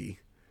Jersey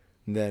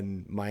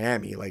than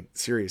Miami. Like,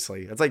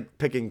 seriously, it's like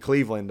picking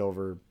Cleveland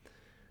over,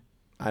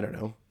 I don't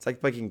know. It's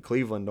like picking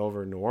Cleveland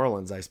over New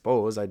Orleans, I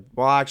suppose.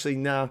 Actually,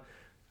 no,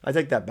 I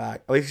take that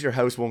back. At least your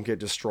house won't get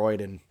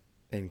destroyed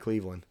in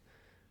Cleveland,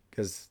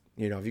 because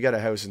if you got a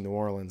house in New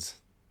Orleans,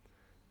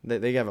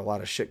 they have a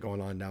lot of shit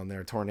going on down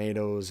there,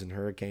 tornadoes and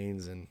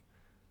hurricanes, and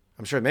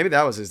I'm sure maybe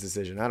that was his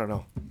decision. I don't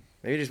know.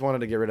 Maybe he just wanted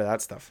to get rid of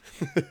that stuff.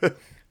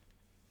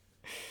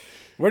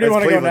 Where do you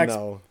want to go next?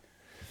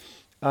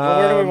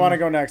 Where do we want to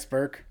go next,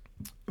 Burke?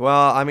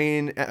 Well, I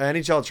mean,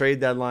 NHL trade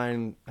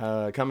deadline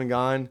come and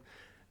gone.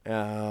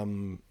 I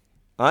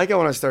think I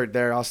want to start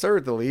there. I'll start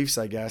with the Leafs,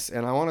 I guess,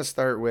 and I want to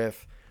start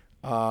with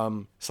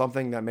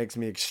something that makes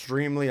me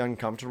extremely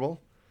uncomfortable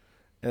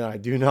and I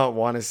do not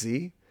want to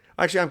see.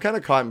 Actually, I'm kind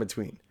of caught in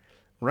between.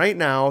 Right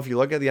now, if you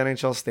look at the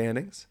NHL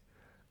standings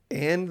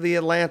and the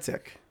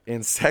Atlantic,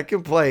 in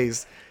second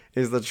place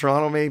is the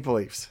Toronto Maple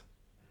Leafs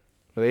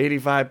with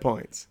 85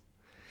 points.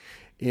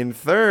 In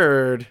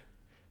third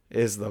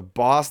is the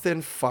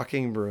Boston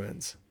fucking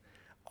Bruins.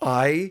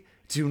 I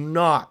do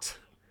not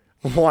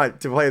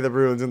want to play the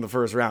Bruins in the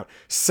first round.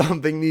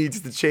 Something needs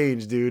to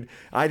change, dude.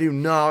 I do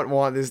not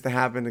want this to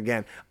happen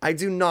again. I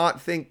do not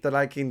think that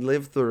I can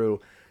live through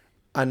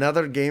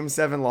another Game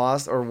 7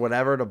 loss or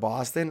whatever to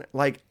Boston.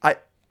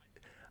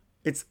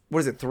 It's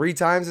 3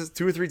 times? It's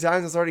 2 or 3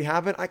 times it's already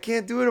happened. I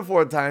can't do it a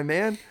 4th time,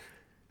 man.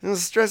 It'll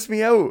stress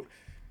me out.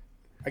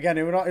 Again,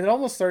 it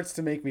almost starts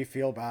to make me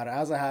feel bad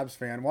as a Habs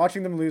fan,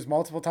 watching them lose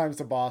multiple times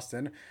to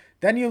Boston.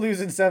 Then you lose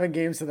in 7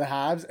 games to the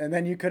Habs, and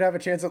then you could have a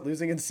chance at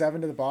losing in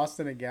 7 to the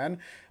Boston again.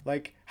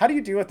 Like, how do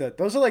you deal with that?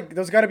 Those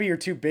got to be your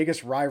 2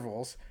 biggest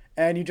rivals,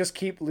 and you just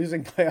keep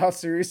losing playoff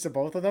series to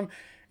both of them.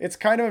 It's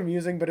kind of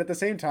amusing, but at the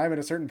same time, at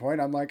a certain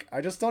point, I'm like,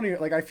 I just don't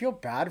even, I feel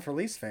bad for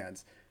Leafs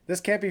fans. This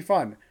can't be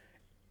fun.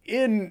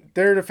 In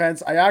their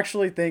defense, I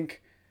actually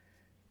think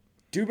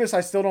Dubas,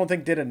 I still don't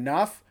think did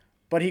enough,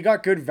 but he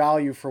got good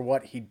value for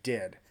what he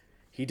did.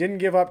 He didn't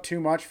give up too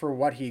much for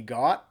what he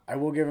got. I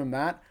will give him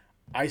that.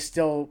 I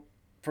still,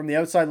 from the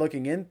outside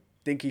looking in,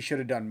 think he should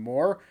have done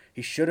more.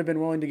 He should have been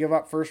willing to give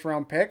up first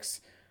round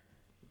picks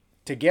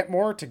to get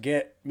more, to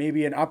get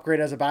maybe an upgrade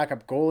as a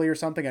backup goalie or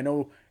something. I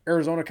know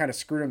Arizona kind of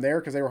screwed him there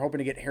because they were hoping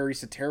to get Harry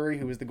Sateri,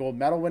 who was the gold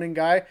medal winning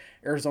guy.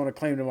 Arizona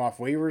claimed him off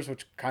waivers,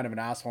 which kind of an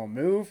asshole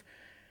move.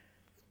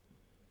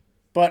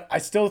 But I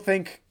still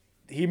think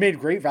he made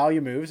great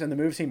value moves, and the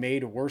moves he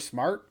made were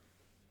smart.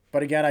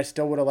 But again, I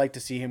still would have liked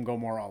to see him go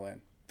more all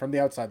in from the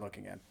outside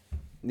looking in.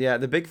 Yeah,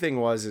 the big thing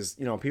is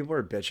people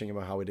are bitching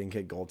about how we didn't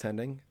get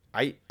goaltending.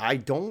 I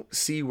don't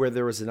see where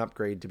there was an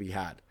upgrade to be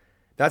had.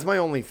 That's my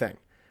only thing,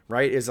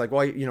 right? Is like,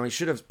 well, he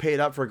should have paid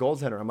up for a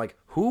goaltender. I'm like,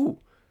 who?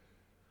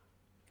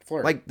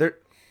 Fleury.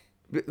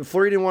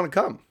 Fleury didn't want to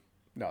come.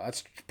 No,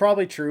 that's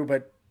probably true,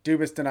 but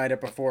Dubas denied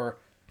it before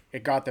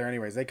it got there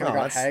anyways. They could have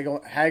got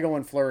Hagel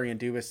and Fleury, and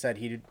Dubas said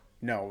he'd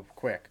no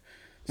quick.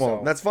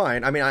 Well, that's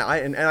fine. I mean,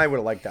 I would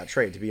have liked that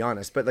trade, to be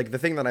honest. But the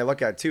thing that I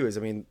look at too is,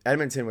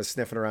 Edmonton was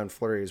sniffing around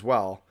Fleury as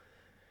well,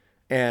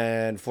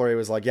 and Fleury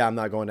was like, "Yeah, I'm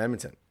not going to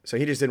Edmonton." So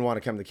he just didn't want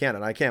to come to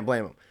Canada. I can't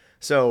blame him.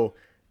 So,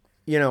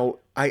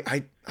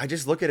 I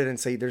just look at it and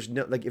say, "There's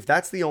no if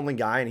that's the only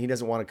guy and he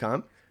doesn't want to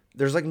come,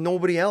 there's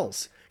nobody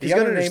else." He's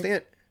gonna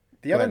understand.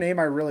 The other name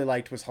I really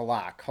liked was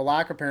Halak.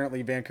 Halak,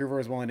 apparently Vancouver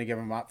was willing to give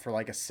him up for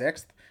a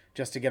 6th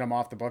just to get him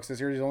off the books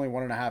this year. He's only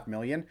 $1.5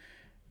 million.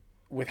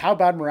 With how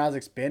bad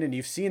Mrazek's been, and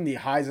you've seen the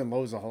highs and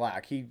lows of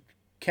Halak, he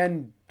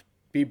can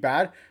be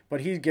bad,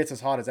 but he gets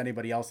as hot as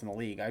anybody else in the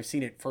league. I've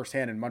seen it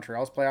firsthand in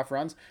Montreal's playoff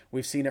runs.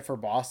 We've seen it for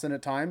Boston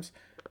at times.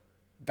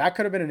 That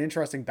could have been an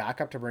interesting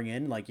backup to bring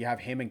in. Like you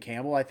have him and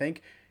Campbell, I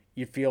think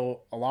you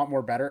feel a lot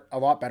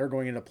better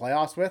going into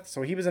playoffs with.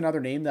 So he was another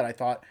name that I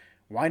thought,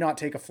 why not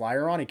take a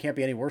flyer on? He can't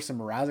be any worse than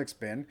Mrazek's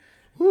been.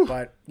 Whew.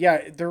 But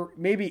yeah, there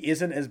maybe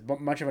isn't as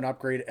much of an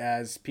upgrade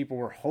as people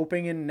were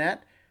hoping in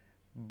net,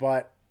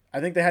 but I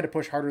think they had to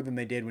push harder than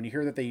they did. When you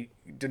hear that they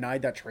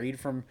denied that trade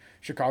from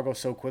Chicago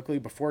so quickly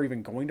before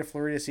even going to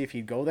Florida to see if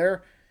he'd go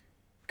there,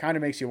 kind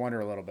of makes you wonder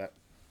a little bit.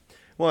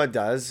 Well, it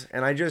does.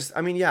 And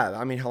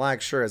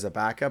Halak sure as a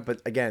backup,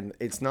 but again,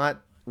 it's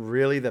not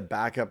really the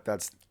backup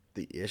that's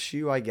the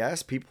issue, I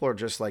guess. People are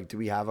just like, do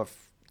we have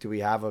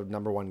a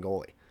number one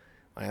goalie?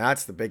 I mean,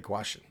 that's the big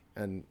question.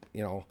 And,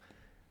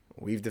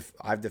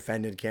 I've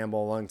defended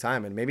Campbell a long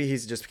time, and maybe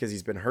he's just because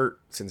he's been hurt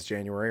since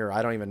January, or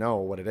I don't even know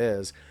what it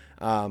is.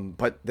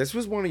 But this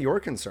was one of your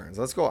concerns.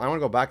 I want to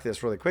go back to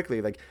this really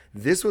quickly. Like,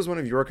 this was one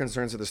of your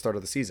concerns at the start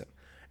of the season.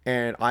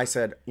 And I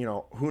said,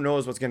 who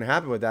knows what's going to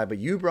happen with that? But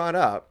you brought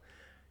up,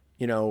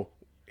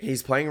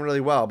 he's playing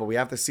really well, but we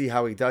have to see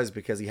how he does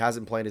because he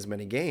hasn't played as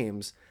many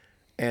games.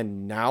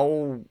 And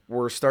now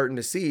we're starting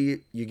to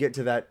see you get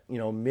to that,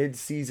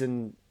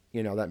 mid-season,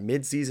 that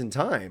mid-season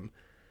time,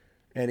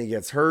 and he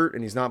gets hurt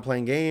and he's not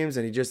playing games,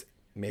 and he just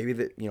maybe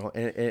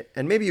that,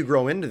 and maybe you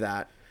grow into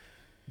that,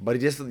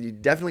 but you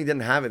definitely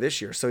didn't have it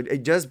this year. So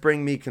it does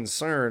bring me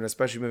concern,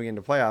 especially moving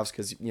into playoffs,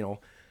 because,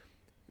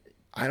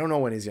 I don't know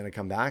when he's going to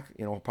come back.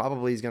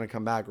 Probably he's going to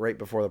come back right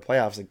before the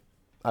playoffs,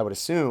 I would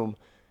assume.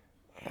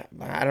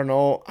 I don't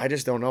know. I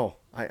just don't know.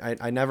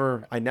 I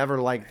never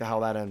liked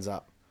how that ends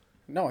up.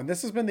 No, and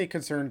this has been the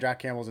concern Jack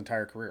Campbell's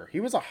entire career. He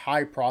was a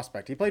high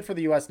prospect. He played for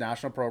the U.S.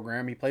 national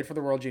program. He played for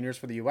the World Juniors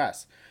for the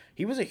U.S.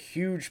 He was a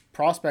huge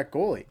prospect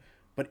goalie,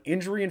 but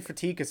injury and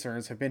fatigue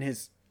concerns have been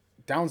his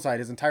downside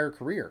his entire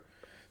career.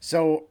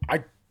 So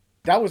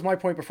that was my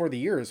point before the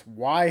year is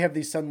why have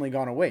these suddenly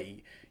gone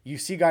away? You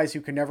see guys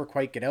who can never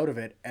quite get out of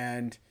it,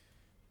 and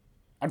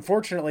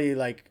unfortunately,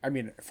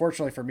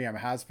 fortunately for me, I'm a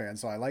Habs fan,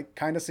 so I like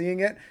kind of seeing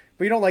it,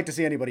 but you don't like to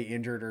see anybody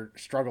injured or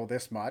struggle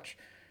this much.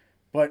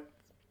 But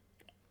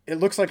it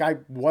looks like I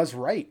was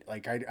right.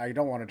 Like, I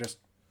don't want to just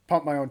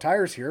pump my own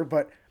tires here,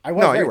 but I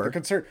was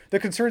right. The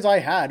concerns I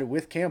had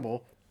with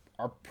Campbell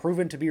are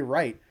proven to be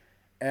right.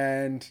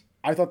 And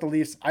I thought the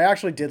Leafs, I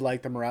actually did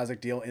like the Mrazek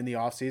deal in the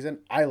offseason.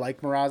 I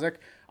like Mrazek.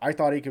 I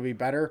thought he could be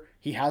better.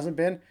 He hasn't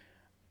been.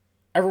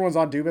 Everyone's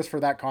on Dubas for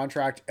that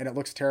contract, and it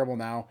looks terrible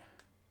now.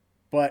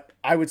 But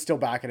I would still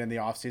back it in the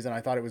offseason.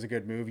 I thought it was a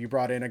good move. You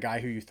brought in a guy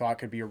who you thought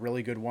could be a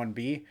really good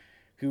 1B,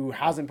 who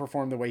hasn't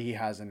performed the way he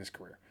has in his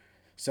career.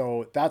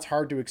 So that's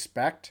hard to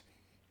expect.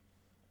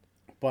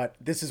 But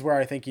this is where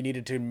I think you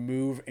needed to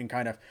move and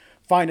kind of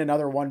find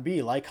another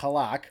 1B like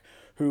Halak,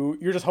 who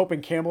you're just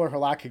hoping Campbell or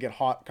Halak could get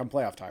hot come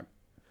playoff time.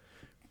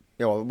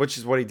 Which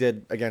is what he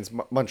did against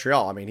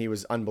Montreal. I mean, he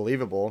was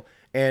unbelievable.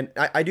 And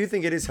I do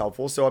think it is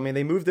helpful. So, I mean,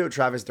 they moved out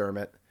Travis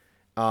Dermott.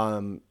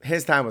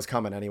 His time was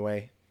coming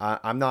anyway.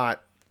 I'm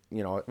not,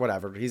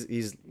 whatever.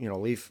 He's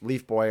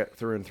Leaf boy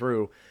through and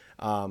through.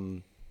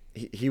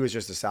 He was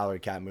just a salary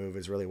cap move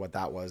is really what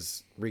that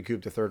was.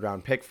 Recouped a 3rd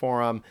round pick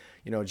for him.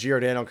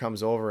 Giordano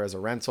comes over as a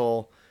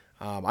rental.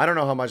 I don't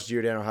know how much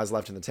Giordano has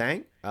left in the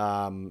tank.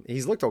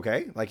 He's looked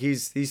okay. Like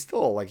he's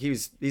still like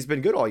he's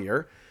been good all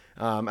year.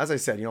 As I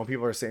said,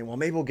 people are saying, well,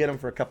 maybe we'll get him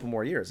for a couple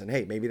more years. And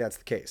hey, maybe that's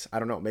the case. I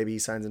don't know. Maybe he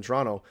signs in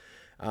Toronto.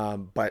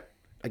 But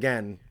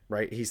again,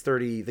 right. He's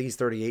 30, I think he's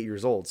 38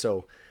 years old.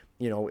 So,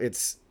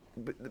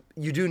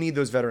 you do need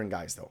those veteran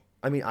guys though.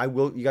 I mean,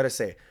 you got to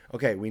say,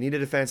 okay, we need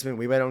a defenseman.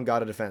 We went out and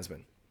got a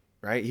defenseman,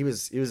 right? He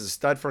was a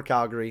stud for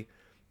Calgary.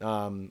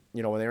 When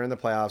they were in the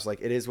playoffs,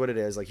 like it is what it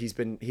is. Like he's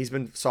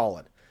been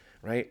solid,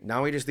 right?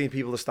 Now we just need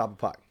people to stop a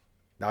puck.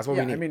 That's what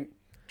we need. I mean,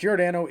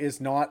 Giordano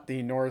is not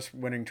the Norris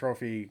winning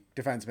trophy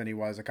defenseman he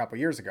was a couple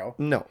years ago.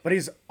 No. But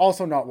he's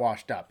also not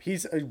washed up.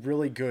 He's a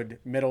really good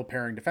middle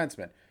pairing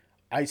defenseman.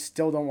 I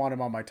still don't want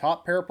him on my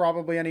top pair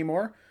probably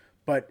anymore,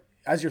 but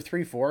as your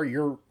 3-4,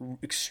 you're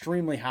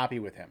extremely happy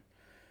with him.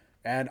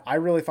 And I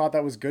really thought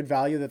that was good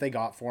value that they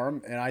got for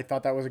him, and I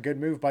thought that was a good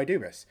move by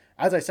Dubas.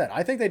 As I said,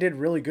 I think they did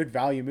really good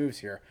value moves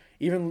here.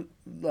 Even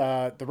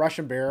the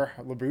Russian Bear,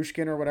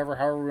 Labushkin or whatever,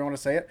 however we want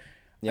to say it.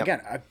 Yep.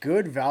 Again, a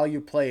good value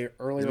play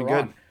earlier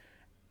on.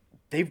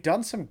 They've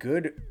done some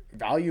good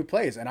value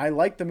plays, and I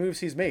like the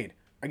moves he's made.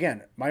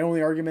 Again, my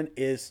only argument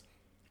is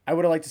I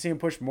would have liked to see him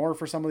push more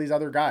for some of these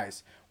other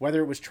guys,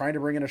 whether it was trying to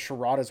bring in a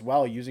Sherrod as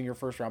well using your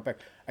 1st round pick.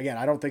 Again,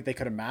 I don't think they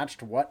could have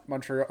matched what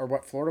Montreal or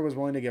what Florida was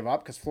willing to give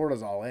up because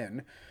Florida's all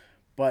in.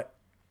 But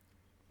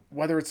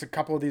whether it's a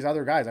couple of these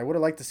other guys, I would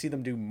have liked to see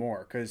them do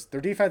more because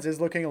their defense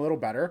is looking a little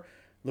better.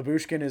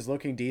 Labushkin is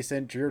looking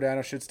decent.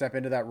 Giordano should step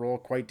into that role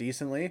quite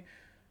decently.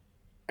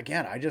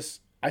 Again,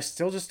 I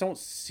still just don't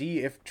see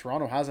if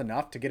Toronto has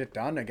enough to get it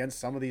done against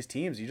some of these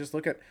teams. You just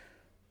look at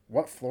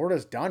what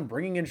Florida's done,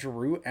 bringing in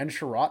Giroux and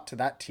Sherratt to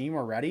that team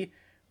already,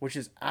 which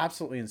is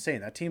absolutely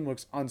insane. That team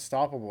looks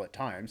unstoppable at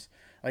times.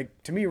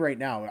 Like, to me right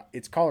now,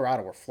 it's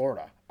Colorado or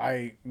Florida.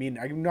 I mean,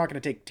 I'm not going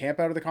to take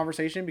Tampa out of the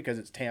conversation because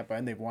it's Tampa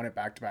and they've won it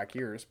back-to-back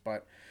years.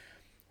 But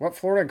what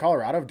Florida and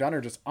Colorado have done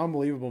are just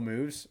unbelievable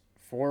moves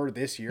for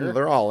this year.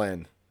 They're all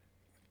in.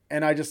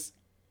 And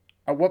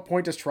at what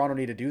point does Toronto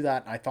need to do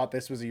that? And I thought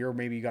this was a year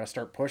maybe you got to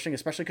start pushing,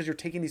 especially because you're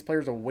taking these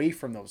players away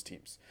from those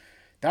teams.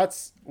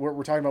 That's what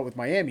we're talking about with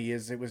Miami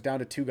is it was down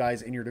to 2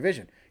 guys in your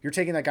division. You're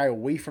taking that guy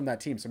away from that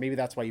team. So maybe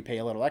that's why you pay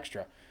a little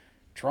extra.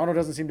 Toronto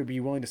doesn't seem to be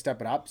willing to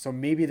step it up. So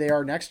maybe they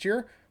are next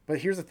year. But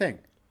here's the thing.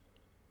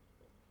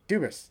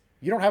 Dubas,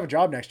 you don't have a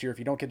job next year if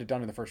you don't get it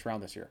done in the first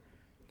round this year.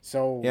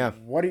 So yeah.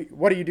 What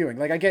are you doing?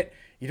 Like, I get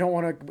you don't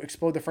want to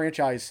explode the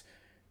franchise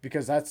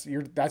because that's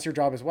your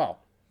job as well.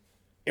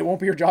 It won't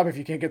be your job if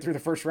you can't get through the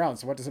first round.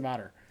 So what does it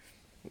matter?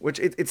 Which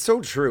it's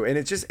so true, and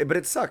but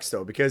it sucks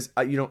though because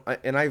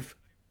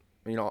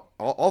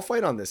I'll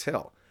fight on this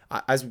hill.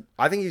 I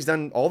think he's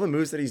done all the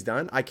moves that he's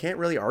done. I can't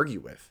really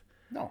argue with.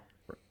 No.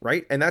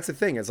 Right, and that's the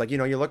thing. It's like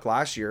you look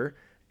last year,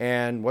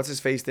 and what's his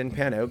face didn't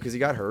pan out because he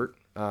got hurt.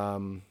 I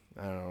don't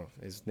know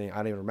his name. I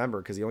don't even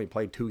remember because he only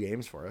played 2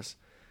 games for us.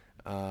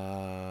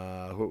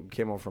 Who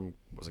came over from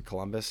was it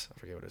Columbus? I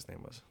forget what his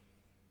name was.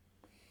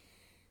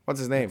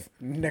 What's his name?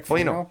 Nick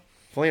Foligno.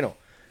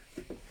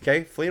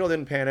 Okay, Foligno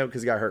didn't pan out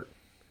because he got hurt.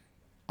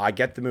 I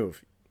get the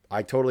move.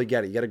 I totally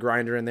get it. You get a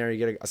grinder in there.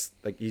 You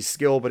get he's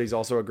skilled, but he's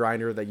also a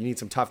grinder that you need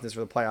some toughness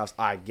for the playoffs.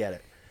 I get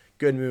it.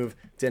 Good move.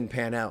 Didn't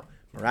pan out.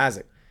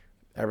 Mrazek.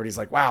 Everybody's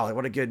like, wow,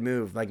 what a good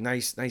move. Like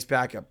nice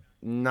backup.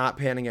 Not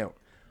panning out.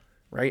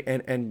 Right?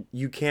 And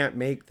you can't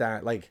make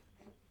that like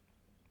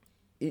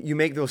you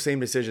make those same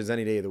decisions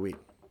any day of the week.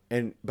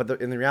 But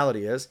the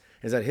reality is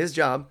that his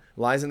job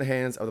lies in the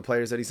hands of the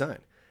players that he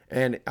signed.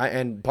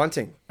 And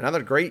Bunting,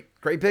 another great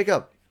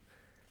pickup.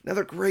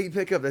 Another great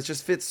pickup that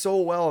just fits so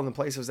well in the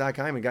place of Zach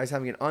Hyman. Guy's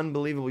having an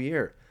unbelievable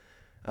year.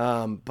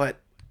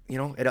 But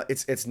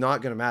it's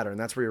not going to matter. And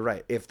that's where you're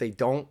right. If they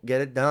don't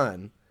get it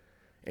done,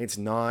 it's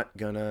not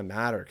going to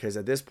matter. Because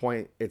at this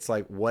point, it's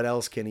like, what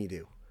else can he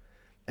do?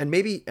 And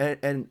maybe,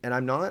 and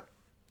I'm not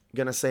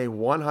going to say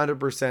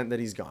 100% that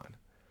he's gone.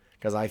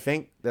 Because I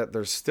think that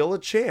there's still a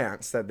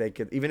chance that they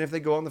could, even if they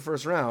go in the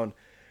first round,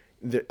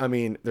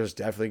 there's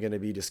definitely going to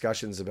be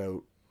discussions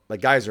about,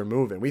 like, guys are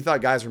moving. We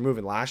thought guys were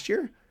moving last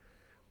year.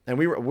 And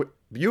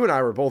you and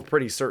I were both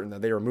pretty certain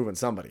that they were moving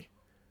somebody.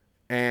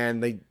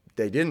 And they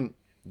didn't.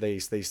 They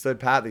stood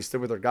pat. They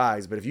stood with their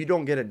guys. But if you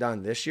don't get it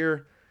done this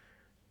year,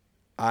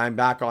 I'm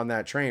back on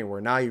that train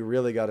where now you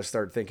really got to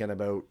start thinking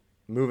about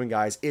moving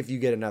guys if you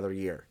get another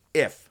year.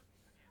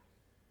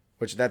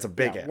 Which that's a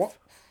big if. Well,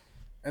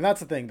 and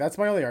that's the thing. That's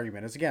my only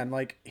argument is, again,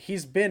 like,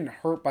 he's been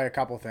hurt by a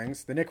couple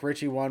things. The Nick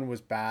Ritchie one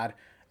was bad.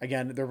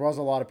 Again, there was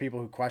a lot of people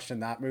who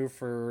questioned that move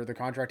for the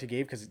contract he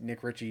gave because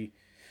Nick Ritchie,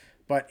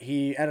 but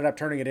he ended up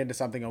turning it into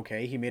something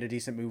okay. He made a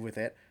decent move with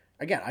it.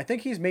 Again, I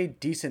think he's made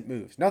decent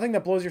moves. Nothing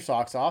that blows your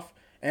socks off.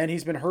 And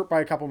he's been hurt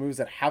by a couple moves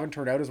that haven't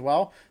turned out as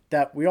well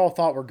that we all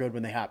thought were good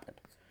when they happened.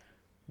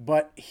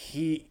 But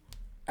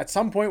at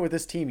some point with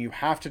this team, you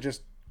have to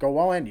just go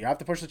all in. You have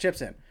to push the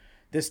chips in.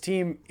 This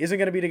team isn't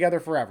going to be together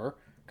forever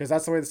because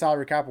that's the way the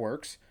salary cap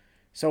works.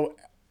 So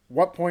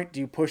what point do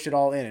you push it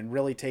all in and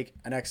really take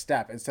a next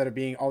step instead of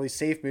being all these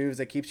safe moves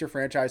that keeps your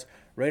franchise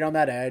right on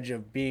that edge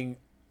of being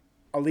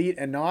elite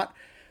and not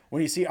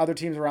when you see other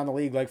teams around the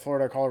league like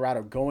Florida,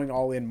 Colorado going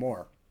all in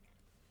more.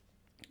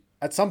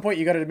 At some point,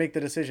 you got to make the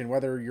decision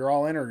whether you're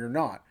all in or you're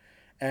not.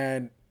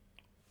 And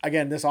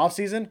again, this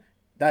offseason,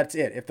 that's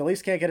it. If the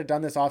Leafs can't get it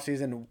done this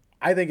offseason,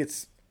 I think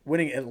it's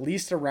winning at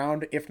least a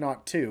round, if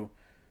not 2.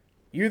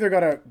 You either got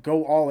to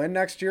go all in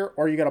next year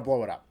or you got to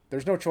blow it up.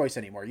 There's no choice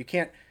anymore. You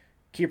can't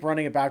keep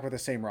running it back with the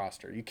same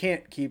roster. You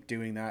can't keep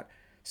doing that.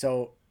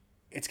 So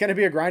it's going to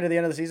be a grind at the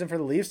end of the season for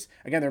the Leafs.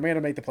 Again, they're going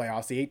to make the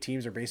playoffs. The 8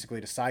 teams are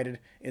basically decided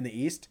in the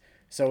East.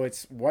 So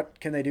it's what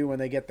can they do when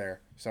they get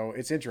there? So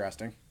it's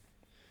interesting.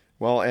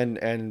 Well,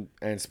 and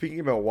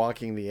speaking about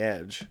walking the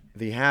edge,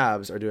 the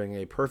Habs are doing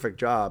a perfect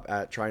job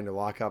at trying to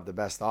lock up the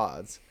best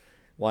odds.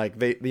 Like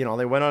they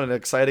went on an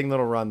exciting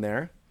little run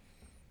there,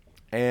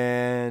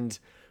 and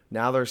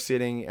now they're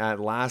sitting at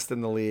last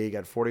in the league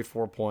at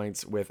 44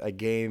 points with a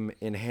game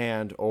in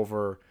hand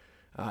over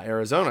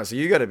Arizona. So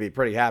you got to be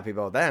pretty happy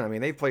about that. I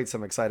mean, they've played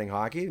some exciting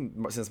hockey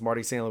since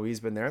Marty St. Louis has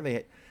been there.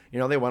 They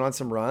went on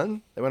some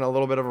run. They went on a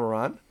little bit of a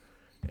run.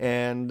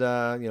 And,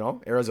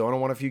 Arizona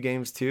won a few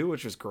games too,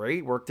 which was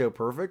great. Worked out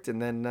perfect.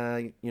 And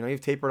then,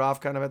 you've tapered off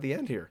kind of at the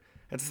end here.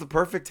 It's the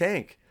perfect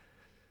tank.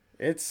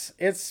 It's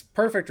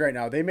perfect right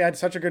now. They had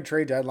such a good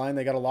trade deadline.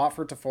 They got a lot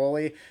for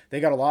Toffoli. They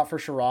got a lot for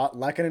Sherratt.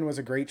 Lehkonen was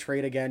a great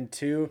trade again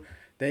too.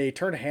 They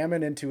turned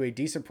Hammond into a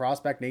decent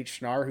prospect, Nate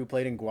Schnarr, who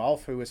played in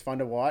Guelph, who was fun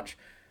to watch.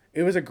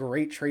 It was a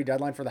great trade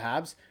deadline for the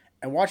Habs.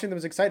 And watching them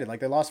was excited. Like,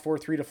 they lost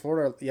 4-3 to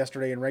Florida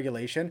yesterday in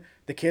regulation.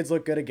 The kids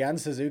look good again.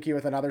 Suzuki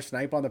with another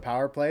snipe on the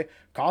power play.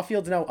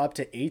 Caulfield's now up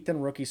to 8th in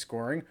rookie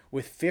scoring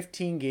with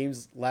 15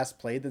 games less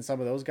played than some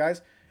of those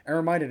guys. And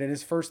reminded, in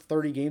his first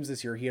 30 games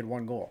this year, he had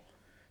 1 goal.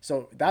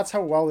 So that's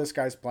how well this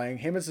guy's playing.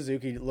 Him and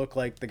Suzuki look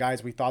like the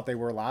guys we thought they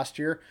were last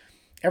year.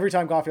 Every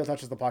time Caulfield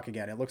touches the puck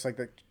again, it looks like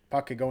the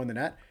puck could go in the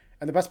net.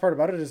 And the best part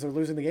about it is they're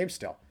losing the game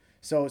still.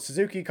 So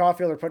Suzuki,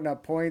 Caulfield are putting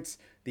up points.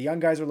 The young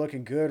guys are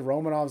looking good.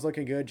 Romanov's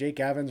looking good. Jake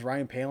Evans,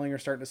 Ryan Poehling are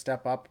starting to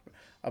step up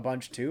a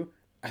bunch too.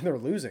 And they're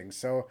losing.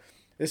 So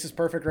this is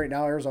perfect right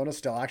now. Arizona's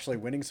still actually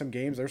winning some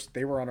games.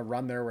 They were on a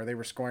run there where they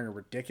were scoring a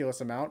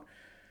ridiculous amount.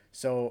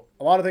 So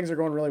a lot of things are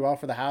going really well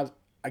for the Habs.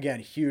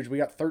 Again, huge. We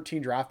got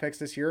 13 draft picks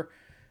this year.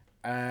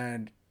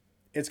 And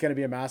it's going to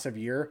be a massive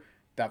year.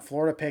 That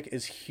Florida pick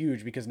is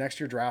huge because next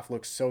year draft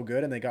looks so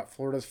good, and they got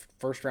Florida's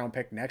first round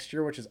pick next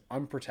year, which is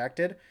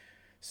unprotected.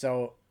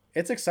 So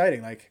it's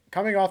exciting. Like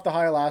coming off the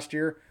high last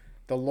year,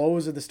 the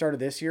lows at the start of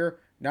this year,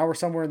 now we're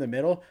somewhere in the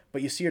middle,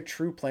 but you see a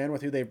true plan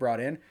with who they brought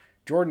in.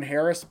 Jordan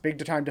Harris,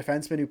 big-time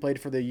defenseman who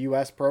played for the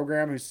U.S.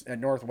 program, who's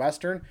at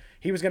Northwestern.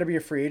 He was going to be a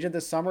free agent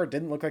this summer. It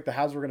didn't look like the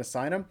Habs were going to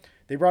sign him.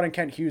 They brought in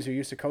Kent Hughes, who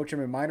used to coach him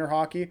in minor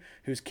hockey,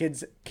 whose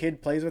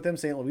kid plays with him.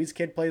 St. Louis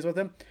kid plays with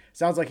him.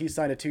 Sounds like he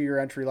signed a 2-year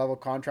entry-level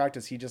contract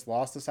as he just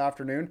lost this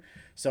afternoon.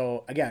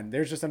 So, again,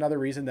 there's just another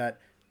reason that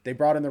they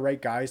brought in the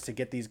right guys to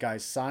get these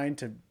guys signed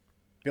to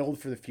build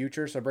for the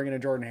future. So bringing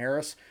in Jordan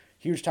Harris,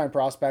 huge-time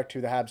prospect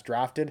who the Habs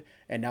drafted,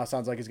 and now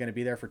sounds like he's going to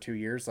be there for 2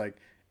 years. Like,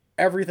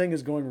 everything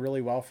is going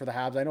really well for the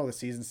Habs. I know the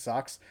season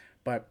sucks,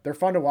 but they're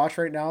fun to watch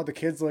right now. The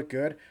kids look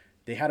good.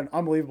 They had an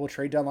unbelievable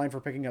trade deadline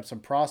for picking up some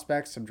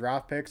prospects, some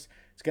draft picks.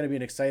 It's going to be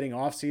an exciting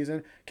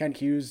offseason. Kent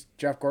Hughes,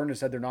 Jeff Gordon has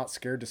said they're not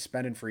scared to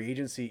spend in free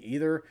agency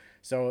either.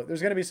 So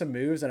there's going to be some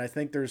moves, and I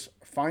think there's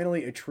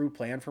finally a true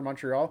plan for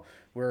Montreal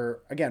where,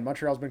 again,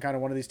 Montreal's been kind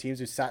of one of these teams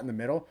who sat in the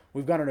middle.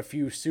 We've gone on a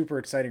few super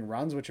exciting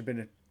runs, which have been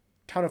a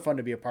ton of fun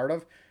to be a part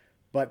of,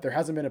 but there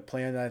hasn't been a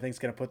plan that I think is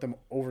going to put them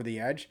over the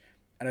edge.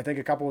 And I think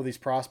a couple of these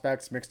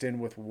prospects mixed in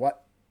with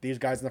what these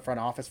guys in the front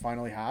office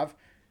finally have,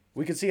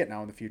 we could see it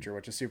now in the future,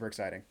 which is super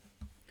exciting.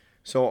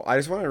 So I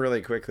just want to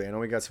really quickly, I know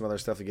we got some other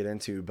stuff to get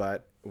into,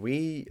 but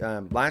we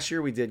last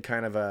year we did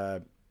kind of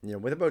a,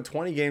 with about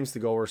 20 games to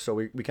go or so,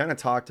 we kind of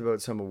talked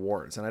about some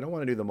awards. And I don't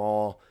want to do them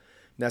all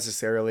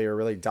necessarily or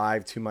really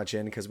dive too much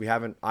in because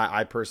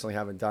I personally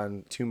haven't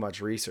done too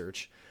much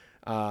research.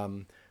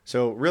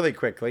 So really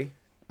quickly,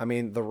 I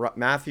mean,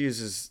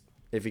 Matthews is,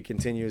 if he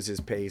continues his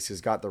pace,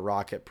 has got the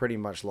Rocket pretty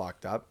much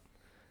locked up,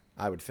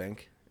 I would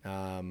think.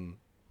 I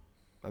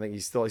think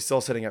he's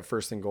still sitting at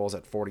first in goals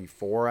at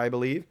 44, I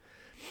believe.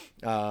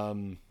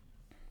 So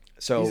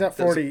he's at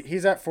 40.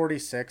 He's at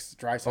 46.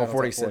 Draisaitl.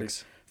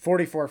 46.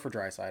 44 for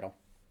Draisaitl.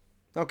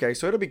 Okay,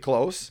 so it'll be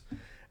close.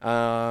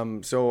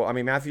 So I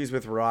mean, Matthews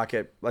with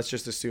Rocket. Let's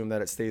just assume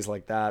that it stays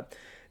like that.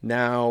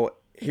 Now,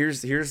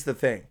 here's the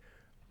thing,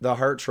 the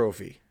Hart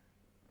Trophy.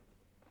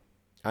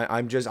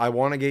 I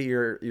want to get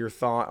your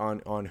thought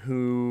on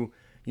who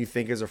you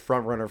think is a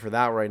front runner for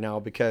that right now,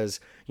 because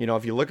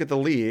if you look at the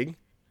league,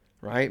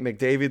 right,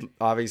 McDavid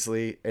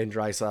obviously and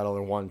Draisaitl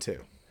are 1-2,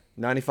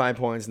 95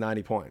 points,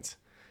 90 points.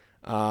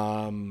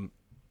 Have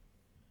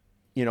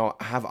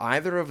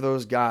either of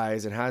those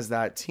guys and has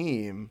that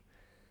team,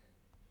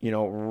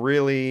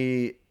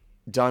 really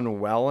done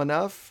well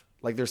enough?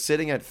 Like they're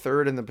sitting at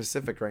third in the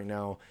Pacific right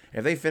now.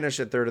 If they finish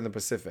at third in the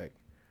Pacific,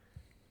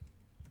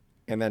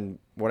 and then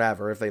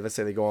whatever, if let's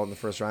say they go out in the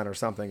first round or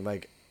something,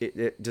 like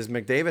does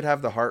McDavid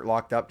have the Hart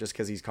locked up just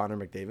because he's Connor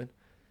McDavid?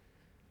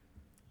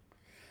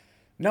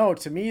 No,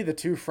 to me, the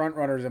two front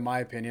runners, in my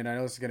opinion, I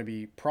know this is going to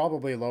be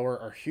probably lower,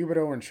 are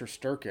Huberdeau and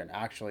Shesterkin,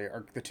 actually,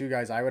 are the two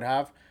guys I would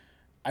have.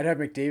 I'd have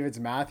McDavid's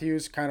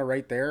Matthews kind of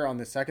right there on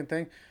the second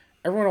thing.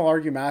 Everyone will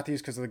argue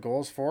Matthews because of the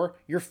goals for.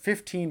 You're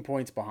 15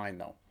 points behind,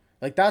 though.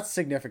 Like, that's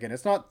significant.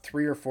 It's not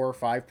 3 or 4 or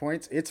 5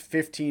 points. It's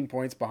 15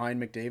 points behind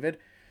McDavid.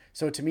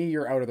 So, to me,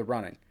 you're out of the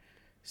running.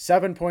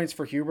 7 points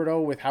for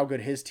Huberdeau with how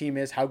good his team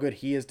is, how good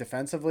he is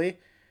defensively.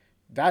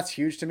 That's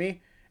huge to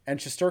me. And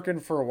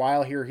Shesterkin, for a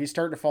while here, he's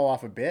starting to fall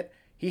off a bit.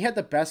 He had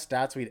the best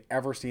stats we'd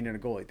ever seen in a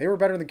goalie. They were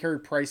better than Carey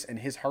Price in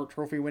his Hart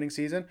Trophy winning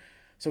season.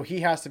 So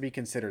he has to be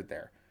considered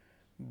there.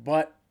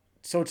 But,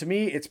 so to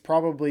me, it's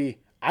probably,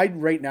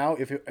 right now,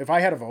 if I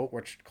had a vote,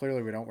 which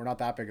clearly we don't, we're not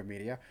that big of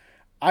media,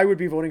 I would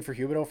be voting for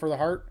Huberdeau for the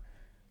Hart.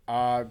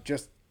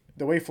 Just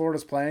the way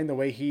Florida's playing, the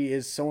way he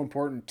is so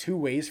important two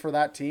ways for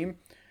that team.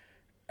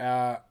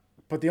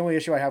 But the only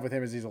issue I have with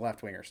him is he's a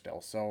left winger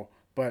still. So,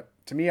 but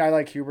to me, I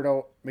like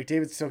Huberdeau.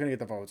 McDavid's still going to get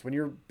the votes. When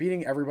you're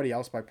beating everybody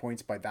else by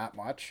points by that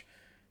much,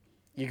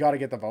 you got to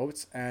get the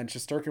votes. And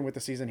Shesterkin, with the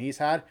season he's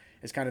had,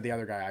 is kind of the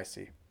other guy I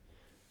see.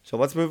 So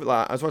let's move.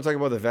 I just want to talk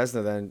about the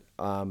Vezina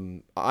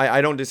then.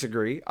 I don't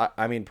disagree.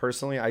 I mean,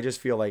 personally, I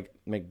just feel like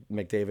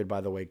McDavid,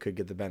 by the way, could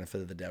get the benefit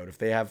of the doubt. If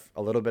they have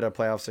a little bit of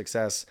playoff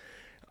success,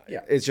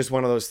 yeah, it's just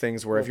one of those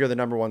things where if you're the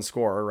number one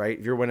scorer, right,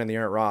 if you're winning the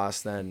Art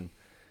Ross, then...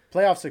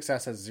 Playoff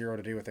success has zero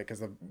to do with it because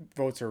the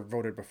votes are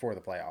voted before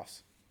the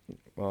playoffs.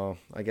 Well,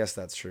 I guess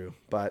that's true.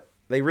 But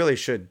they really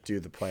should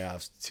do the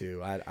playoffs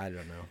too. I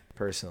don't know.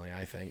 Personally,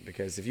 I think.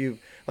 Because if you...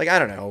 Like, I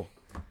don't know.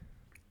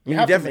 You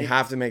definitely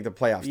have to make the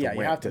playoffs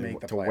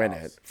to win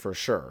it, for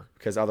sure.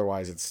 Because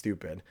otherwise it's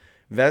stupid.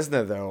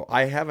 Vezina, though,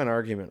 I have an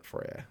argument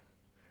for you.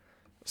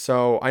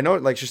 So, I know,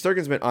 like,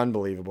 Shesterkin's been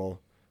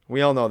unbelievable.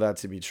 We all know that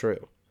to be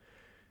true.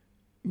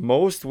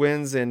 Most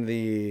wins in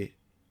the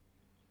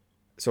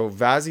So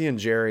Vazzy and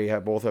Jerry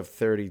have both have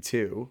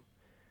 32.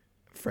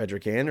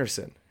 Frederick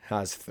Anderson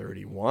has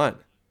 31.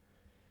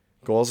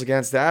 Goals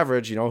against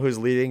average. You know who's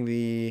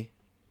leading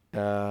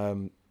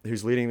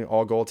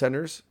all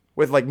goaltenders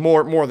with like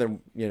more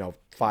than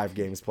 5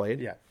 games played.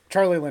 Yeah.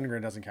 Charlie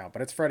Lindgren doesn't count,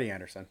 but it's Freddie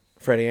Anderson.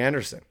 Freddie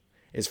Anderson.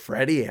 Is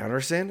Freddie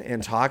Anderson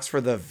in talks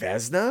for the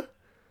Vezina?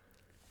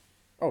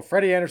 Oh,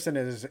 Freddie Anderson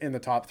is in the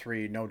top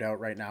 3, no doubt,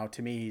 right now.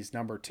 To me, he's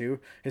number 2.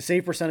 His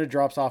save percentage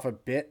drops off a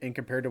bit in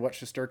compared to what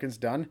Shesterkin's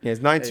done. Yeah, it's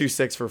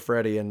 9.26 for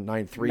Freddie and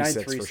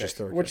 9.36 for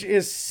Shesterkin. Which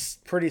is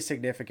pretty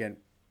significant.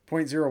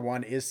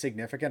 0.01 is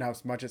significant, how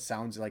much it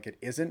sounds like it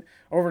isn't.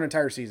 Over an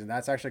entire season,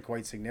 that's actually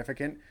quite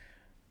significant.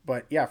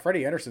 But yeah,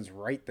 Freddie Anderson's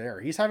right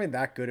there. He's having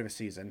that good of a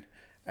season.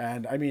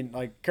 And I mean,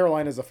 like,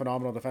 Carolina's a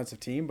phenomenal defensive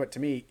team, but to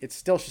me, it's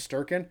still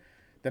Shesterkin.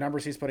 The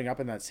numbers he's putting up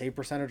in that save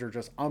percentage are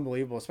just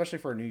unbelievable, especially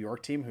for a New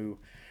York team who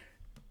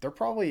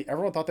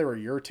everyone thought they were a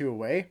year or 2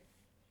 away.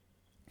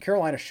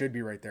 Carolina should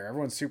be right there.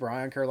 Everyone's super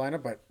high on Carolina,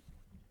 but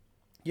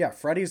yeah,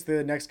 Freddie's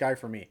the next guy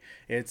for me.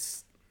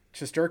 It's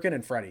Shesterkin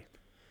and Freddie.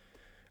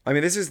 I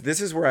mean, this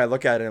is where I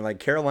look at it, and like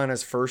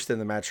Carolina's first in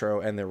the Metro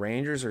and the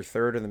Rangers are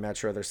third in the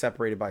Metro. They're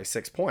separated by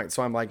 6 points.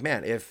 So I'm like,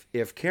 man,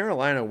 if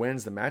Carolina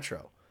wins the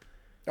Metro,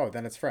 oh,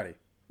 then it's Freddie.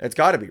 It's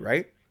got to be,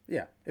 right?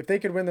 Yeah, if they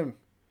could win them.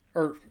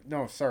 Or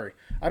no, sorry,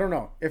 I don't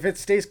know if it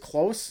stays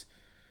close.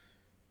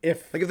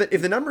 If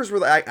the numbers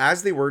were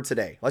as they were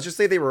today, let's just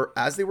say they were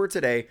as they were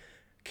today,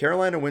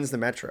 Carolina wins the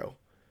Metro.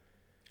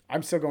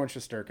 I'm still going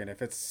Shesterkin.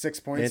 If it's 6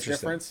 points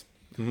difference,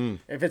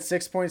 if it's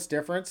 6 points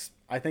difference,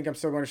 I think I'm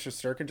still going to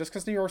Shesterkin just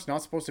because New York's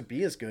not supposed to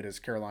be as good as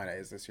Carolina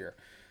is this year.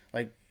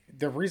 Like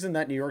the reason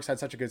that New York's had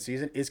such a good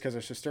season is because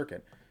of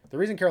Shesterkin. The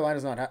reason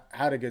Carolina's not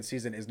had a good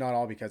season is not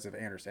all because of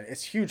Anderson.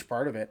 It's a huge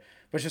part of it,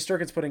 but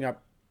Shesterkin's putting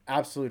up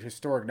absolute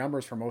historic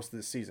numbers for most of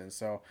the season.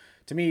 So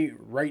to me,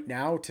 right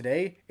now,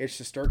 today, it's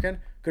Shesterkin.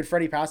 Could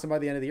Freddie pass him by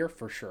the end of the year?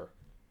 For sure.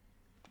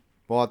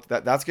 Well,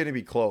 that's going to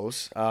be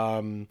close.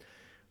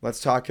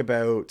 Let's talk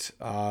about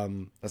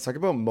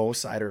Mo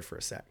Seider for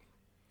a sec.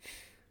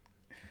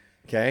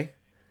 Okay,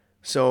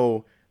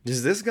 so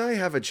does this guy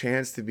have a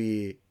chance to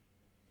be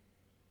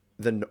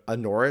a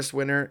Norris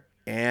winner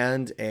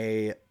and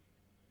a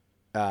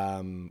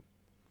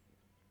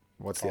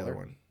what's the other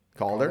one?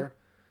 Calder?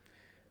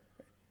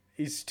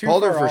 He's too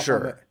Calder far for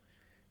sure.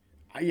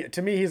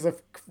 To me, he's the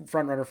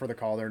front runner for the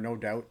Calder, no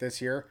doubt,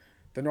 this year.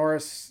 The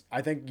Norris,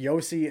 I think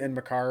Yossi and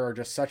Makar are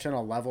just such on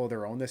a level of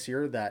their own this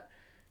year that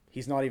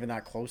he's not even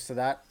that close to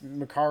that.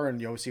 Makar and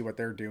Yossi, what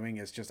they're doing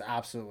is just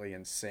absolutely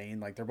insane.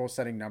 Like, they're both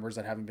setting numbers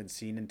that haven't been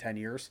seen in 10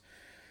 years.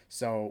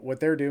 So what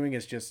they're doing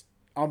is just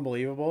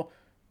unbelievable.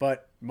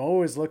 But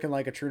Mo is looking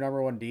like a true number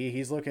 1D.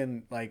 He's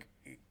looking like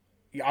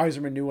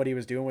Yzerman knew what he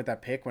was doing with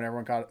that pick when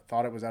everyone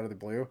thought it was out of the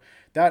blue.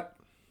 That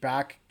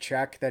back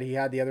check that he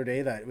had the other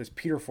day that was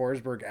Peter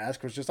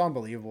Forsberg-esque was just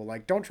unbelievable.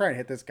 Like, don't try and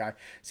hit this guy.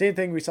 Same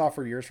thing we saw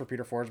for years for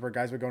Peter Forsberg.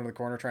 Guys would go into the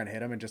corner, try and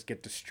hit him, and just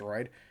get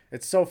destroyed.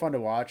 It's so fun to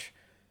watch.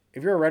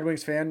 If you're a Red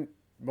Wings fan,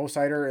 Mo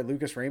Seider and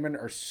Lucas Raymond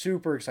are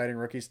super exciting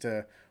rookies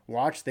to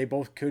watch. They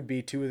both could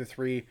be 2 of the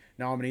 3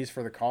 nominees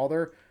for the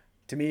Calder.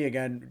 To me,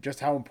 again,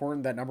 just how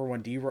important that number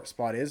 1D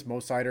spot is. Mo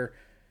Seider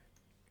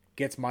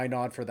gets my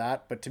nod for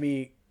that. But to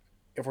me,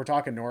 if we're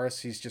talking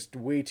Norris, he's just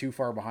way too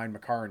far behind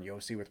Makar and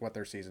Yossi with what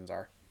their seasons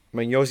are. I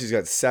mean, Yossi's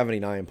got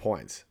 79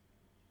 points.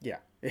 Yeah.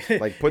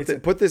 Like put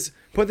this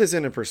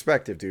into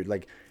perspective, dude.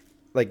 Like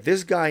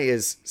this guy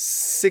is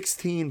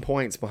 16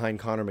 points behind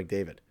Connor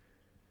McDavid.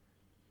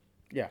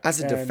 Yeah.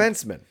 As a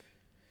defenseman.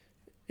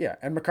 Yeah,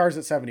 and Makar's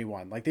at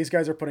 71. Like, these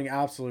guys are putting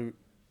absolute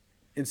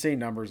insane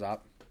numbers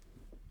up.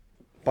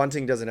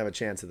 Bunting doesn't have a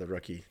chance at the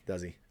rookie,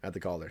 does he? At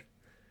the Calder.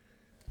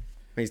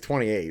 He's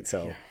 28,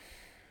 so yeah.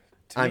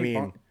 I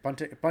mean,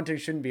 Bunting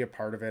shouldn't be a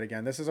part of it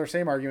again. This is our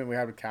same argument we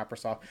had with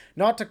Kaprizov.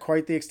 Not to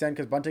quite the extent,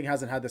 because Bunting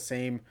hasn't had the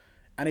same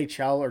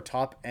NHL or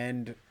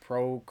top-end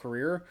pro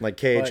career. Like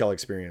KHL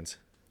experience.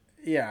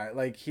 Yeah,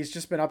 like, he's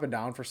just been up and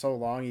down for so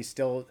long. He's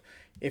still...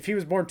 If he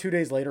was born 2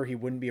 days later, he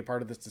wouldn't be a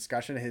part of this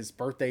discussion. His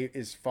birthday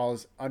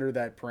falls under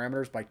that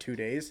parameters by 2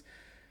 days.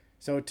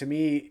 So to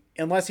me,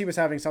 unless he was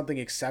having something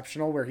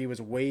exceptional where he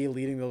was way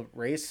leading the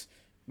race,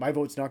 my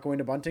vote's not going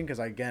to Bunting, because,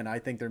 again, I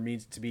think there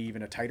needs to be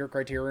even a tighter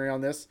criteria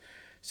on this.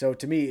 So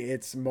to me,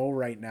 it's Mo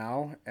right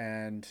now,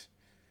 and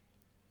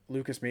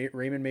Lucas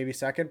Raymond maybe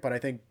second, but I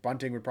think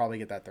Bunting would probably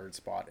get that third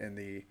spot in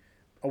the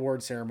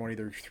award ceremony.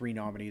 There are 3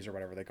 nominees or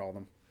whatever they call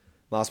them.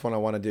 Last one I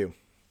want to do.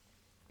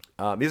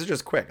 These are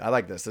just quick. I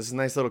like this. This is a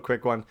nice little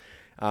quick one.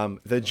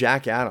 The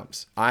Jack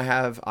Adams. I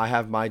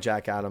have my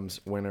Jack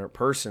Adams winner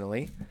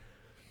personally.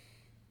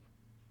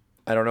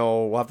 I don't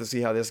know. We'll have to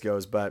see how this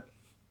goes, but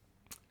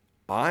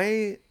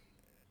I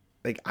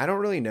don't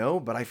really know,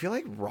 but I feel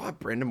like Rob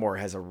Brind'Amour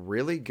has a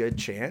really good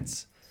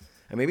chance.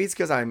 And maybe it's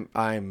because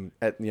I'm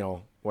at,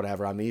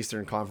 whatever, I'm the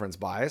Eastern Conference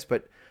bias,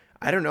 but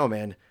I don't know,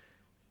 man.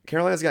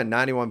 Carolina's got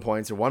 91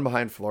 points. They're 1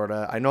 behind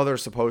Florida. I know they're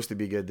supposed to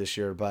be good this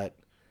year, but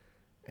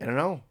I don't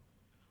know.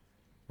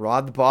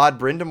 Rod the Bod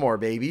Brind'Amour,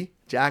 baby.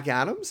 Jack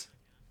Adams?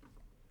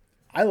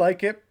 I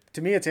like it.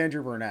 To me, it's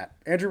Andrew Burnett.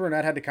 Andrew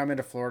Burnett had to come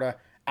into Florida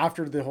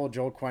after the whole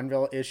Joel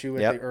Quenneville issue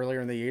with Yep.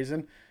 earlier in the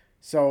season.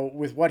 So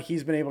with what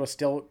he's been able to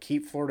still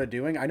keep Florida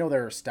doing, I know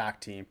they're a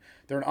stacked team.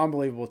 They're an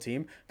unbelievable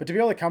team. But to be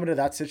able to come into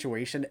that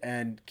situation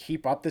and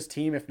keep up this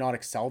team, if not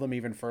excel them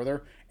even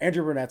further,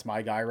 Andrew Burnett's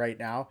my guy right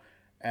now.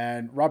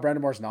 And Rob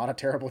Brandamore's not a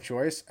terrible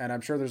choice. And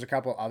I'm sure there's a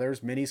couple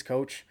others. Minnie's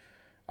coach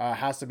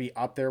has to be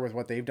up there with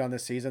what they've done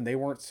this season. They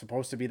weren't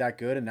supposed to be that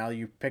good. And now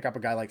you pick up a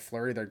guy like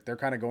Fleury. They're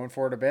kind of going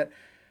for it a bit.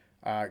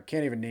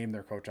 Can't even name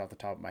their coach off the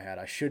top of my head.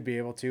 I should be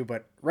able to.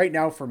 But right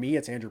now, for me,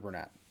 it's Andrew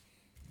Burnett.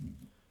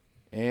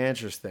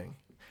 Interesting.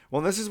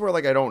 Well, this is where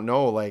like I don't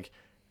know, like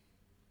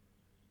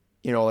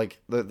like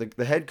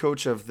the head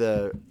coach of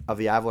the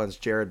Avalanche,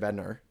 Jared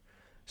Bednar.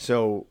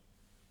 So,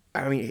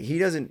 I mean, he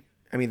doesn't.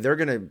 I mean, they're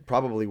gonna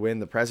probably win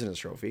the President's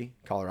Trophy,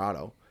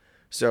 Colorado.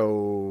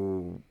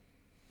 So,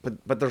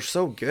 but they're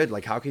so good.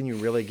 Like, how can you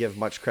really give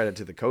much credit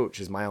to the coach?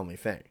 Is my only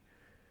thing.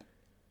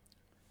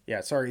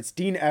 Yeah, sorry, it's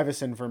Dean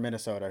Evison for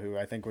Minnesota, who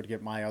I think would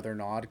get my other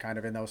nod, kind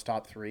of in those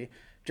top three.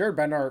 Jared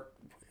Bednar,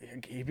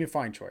 he'd be a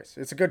fine choice.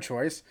 It's a good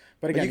choice,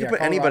 but again, you could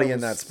put anybody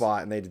in that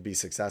spot and they'd be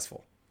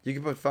successful. You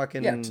could put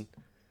fucking.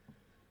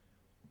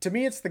 To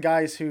me, it's the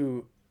guys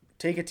who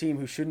take a team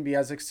who shouldn't be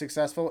as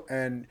successful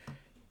and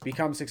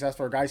become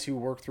successful, or guys who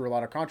work through a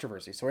lot of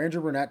controversy. So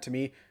Andrew Burnett, to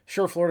me,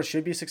 sure, Florida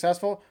should be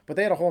successful, but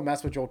they had a whole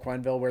mess with Joel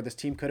Quenneville where this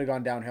team could have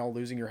gone downhill,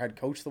 losing your head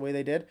coach the way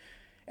they did.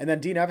 And then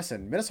Dean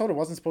Evison, Minnesota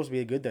wasn't supposed to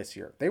be good this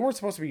year. They weren't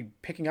supposed to be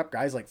picking up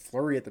guys like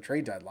Fleury at the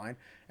trade deadline.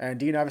 And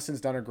Dean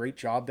Evison's done a great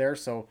job there.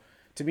 So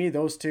to me,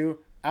 those two,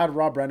 add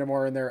Rob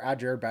Brendamore in there, add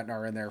Jared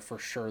Bednar in there for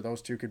sure.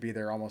 Those two could be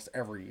there almost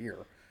every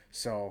year.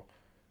 So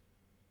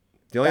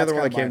the only other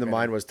one that came to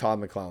mind was Todd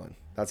McClellan.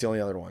 That's the only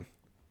other one.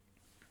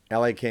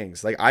 LA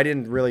Kings. Like, I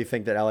didn't really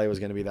think that LA was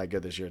going to be that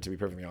good this year, to be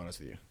perfectly honest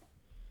with you.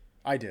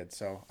 I did.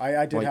 So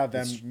I did have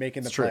them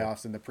making the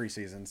playoffs in the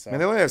preseason. So I mean,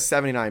 they only have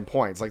 79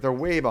 points. Like, they're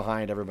way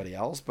behind everybody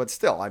else, but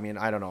still, I mean,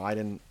 I don't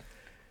know.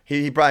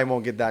 He probably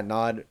won't get that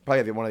nod.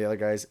 Probably one of the other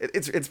guys.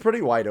 It's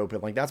pretty wide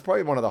open. Like, that's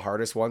probably one of the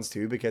hardest ones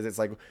too, because it's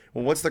like,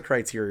 well, what's the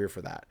criteria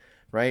for that,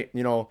 right?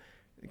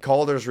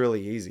 Calder's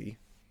really easy.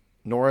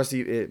 Norris,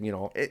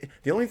 the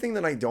only thing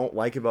that I don't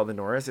like about the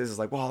Norris is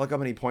like, well, look how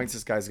many points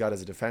this guy's got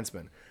as a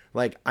defenseman.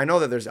 Like, I know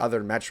that there's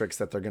other metrics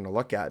that they're going to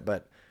look at,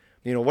 but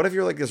what if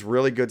you're like this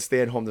really good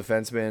stay-at-home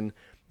defenseman?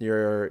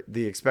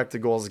 The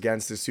expected goals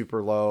against is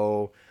super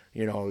low.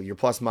 Your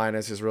plus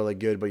minus is really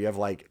good, but you have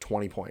like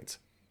 20 points.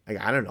 Like,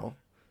 I don't know.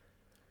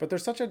 But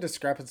there's such a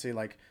discrepancy.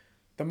 Like,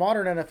 the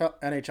modern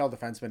NHL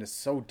defenseman is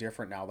so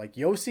different now. Like,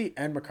 Yossi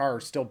and Makar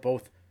are still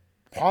both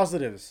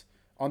positives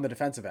on the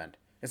defensive end.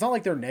 It's not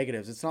like they're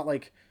negatives. It's not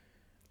like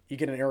you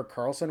get an Erik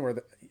Karlsson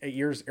where 8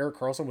 years Erik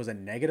Karlsson was a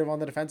negative on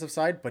the defensive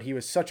side, but he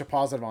was such a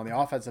positive on the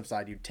offensive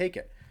side. You'd take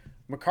it.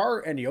 Makar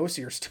and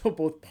Yossi are still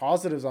both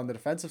positives on the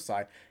defensive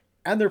side,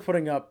 and they're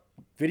putting up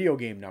video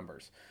game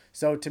numbers.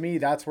 So to me,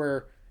 that's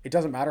where it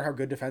doesn't matter how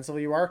good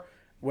defensively you are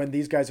when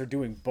these guys are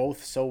doing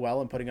both so well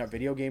and putting up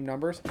video game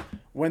numbers.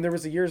 When there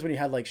was the years when you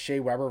had like Shea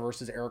Weber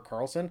versus Erik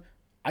Karlsson,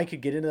 I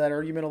could get into that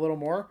argument a little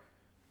more.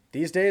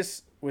 These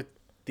days, with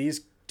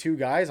these two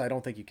guys, I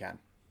don't think you can.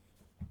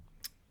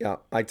 Yeah,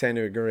 I tend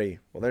to agree.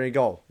 Well, there you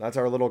go. That's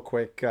our little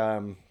quick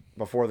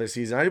before the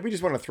season. We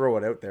just want to throw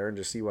it out there and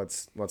just see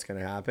what's going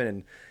to happen.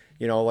 And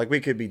like, we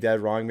could be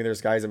dead wrong. I mean,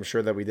 there's guys I'm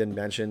sure that we didn't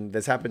mention.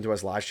 This happened to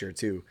us last year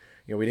too.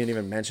 We didn't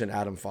even mention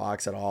Adam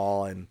Fox at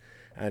all, and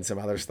some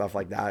other stuff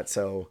like that.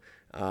 So,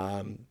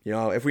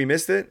 if we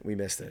missed it, we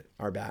missed it.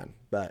 Our bad.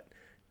 But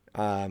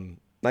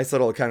nice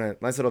little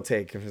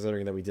take,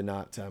 considering that we did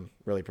not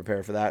really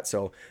prepare for that.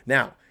 So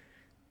now,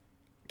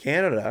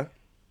 Canada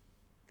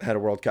had a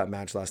World Cup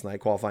match last night,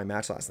 qualifying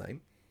match last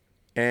night,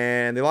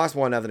 and they lost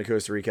 1-0 to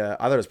Costa Rica.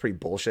 I thought it was pretty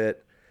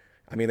bullshit.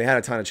 I mean, they had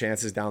a ton of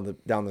chances down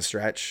the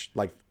stretch.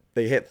 Like,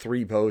 they hit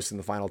 3 posts in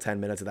the final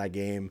 10 minutes of that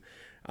game.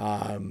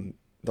 The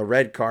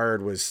red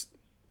card was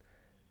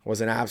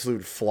an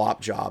absolute flop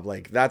job.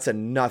 Like, that's a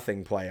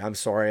nothing play. I'm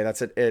sorry.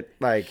 That's it.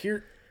 Like,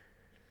 here,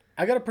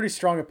 I got a pretty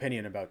strong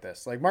opinion about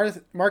this. Like,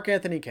 Mark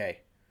Anthony Kaye,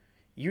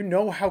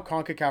 how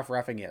CONCACAF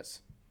reffing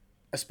is,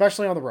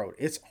 especially on the road.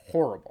 It's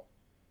horrible.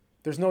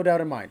 There's no doubt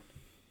in mind.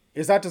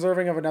 Is that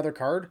deserving of another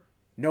card?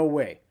 No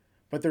way.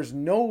 But there's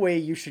no way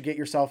you should get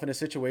yourself in a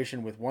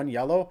situation with 1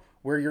 yellow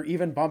where you're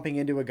even bumping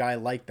into a guy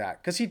like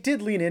that. Because he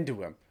did lean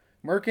into him.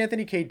 Mark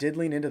Anthony Kaye did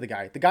lean into the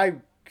guy. The guy,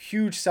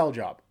 huge sell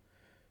job.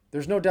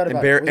 There's no doubt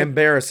about it.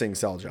 Embarrassing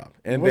sell job.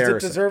 Embarrassing.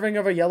 Was it deserving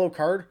of a yellow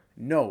card?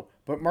 No.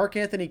 But Mark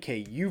Anthony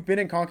Kaye, you've been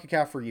in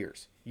CONCACAF for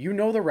years. You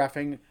know the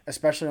reffing,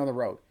 especially on the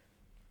road.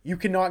 You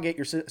cannot get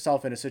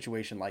yourself in a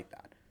situation like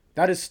that.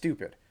 That is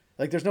stupid.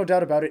 Like, there's no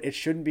doubt about it. It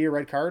shouldn't be a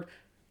red card.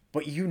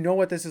 But you know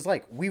what this is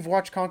like. We've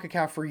watched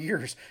CONCACAF for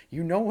years.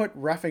 You know what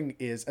reffing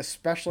is,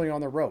 especially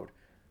on the road.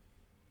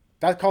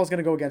 That call is going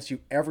to go against you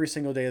every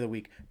single day of the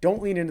week.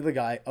 Don't lean into the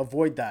guy.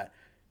 Avoid that.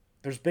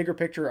 There's bigger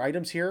picture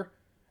items here.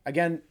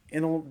 Again,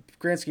 in the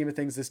grand scheme of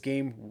things, this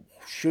game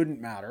shouldn't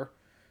matter.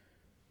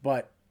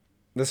 But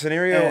the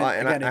scenario,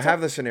 I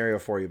have the scenario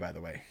for you, by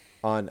the way,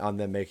 on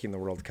them making the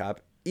World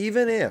Cup.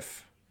 Even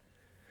if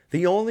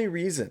the only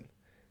reason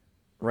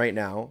right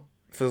now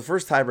for the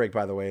first tiebreak,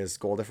 by the way, is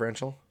goal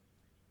differential.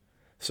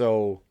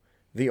 So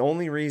the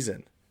only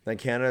reason that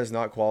Canada is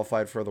not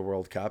qualified for the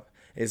World Cup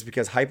is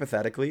because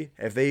hypothetically,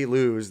 if they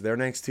lose their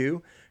next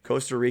two,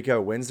 Costa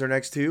Rica wins their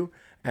next two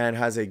and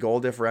has a goal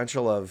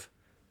differential of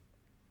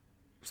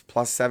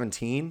plus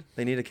 17.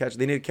 They need to catch.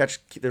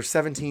 They're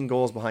 17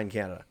 goals behind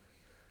Canada.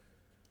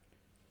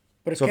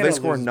 But if so Canada if they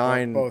score loses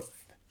 9,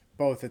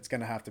 both, it's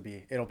gonna have to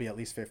be. It'll be at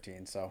least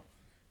 15. So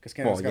because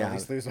Canada's got to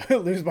at least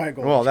lose by a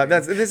goal. Well,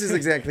 this is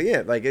exactly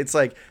it. Like it's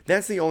like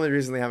that's the only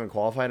reason they haven't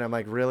qualified. I'm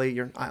like, really?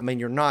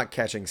 You're not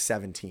catching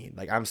 17.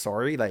 Like I'm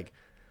sorry. Like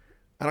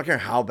I don't care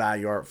how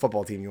bad your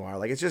football team you are.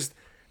 Like it's just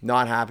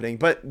not happening.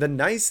 But the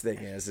nice thing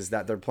is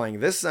that they're playing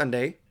this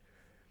Sunday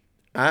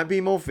at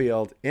BMO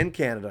Field in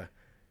Canada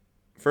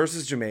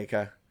versus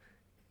Jamaica,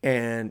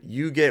 and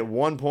you get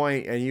 1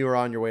 point and you are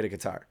on your way to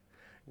Qatar.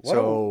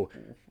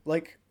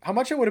 How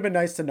much it would have been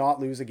nice to not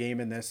lose a game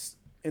in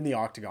the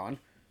Octagon,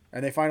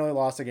 and they finally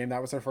lost a game.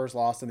 That was their first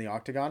loss in the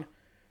Octagon.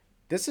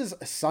 This is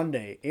a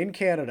Sunday in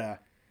Canada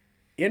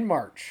in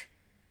March.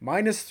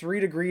 -3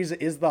 degrees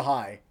is the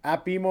high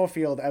at BMO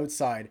Field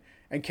outside,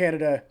 and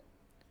Canada.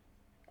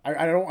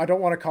 I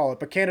don't want to call it,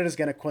 but Canada's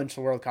going to clinch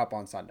the World Cup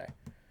on Sunday.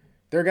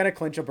 They're going to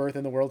clinch a berth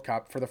in the World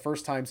Cup for the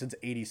first time since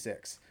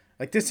 '86.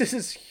 Like this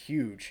is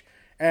huge,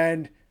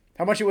 and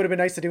how much it would have been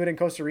nice to do it in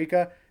Costa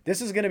Rica.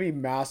 This is going to be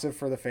massive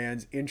for the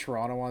fans in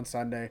Toronto on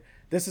Sunday.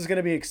 This is going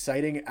to be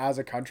exciting as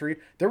a country.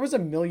 There was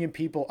 1 million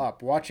people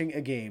up watching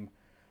a game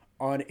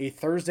on a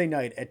Thursday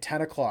night at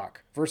 10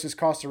 o'clock versus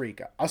Costa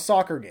Rica, a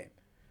soccer game.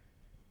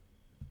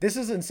 This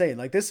is insane.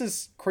 Like, this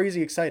is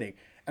crazy exciting.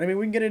 And I mean,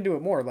 we can get into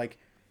it more. Like,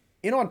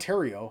 in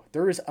Ontario,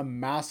 there is a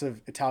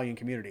massive Italian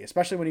community,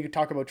 especially when you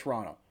talk about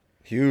Toronto.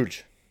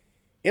 Huge.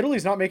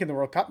 Italy's not making the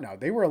World Cup now.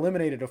 They were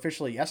eliminated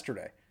officially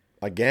yesterday.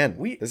 Again,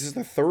 this is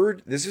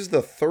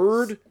the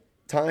third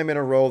time in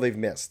a row they've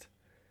missed.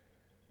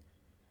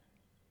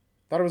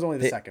 Thought it was only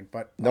the second,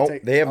 but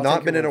they have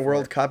not been in a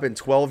World Cup in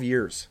 12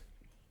 years.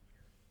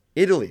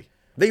 Italy,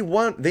 they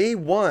won the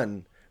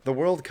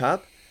World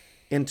Cup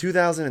in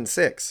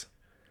 2006.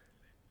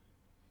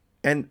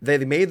 And they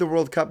made the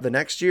World Cup the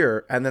next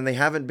year, and then they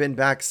haven't been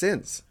back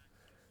since.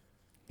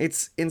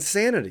 It's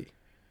insanity.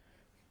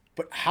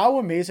 But how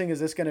amazing is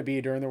this going to be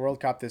during the World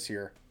Cup this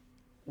year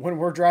when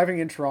we're driving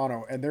in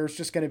Toronto and there's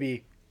just going to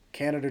be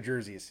Canada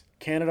jerseys,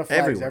 Canada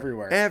flags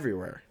everywhere.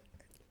 Everywhere.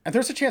 And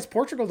there's a chance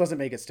Portugal doesn't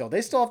make it still.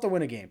 They still have to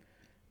win a game.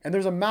 And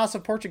there's a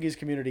massive Portuguese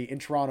community in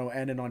Toronto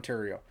and in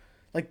Ontario.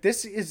 Like,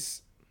 this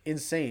is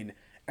insane.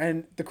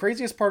 And the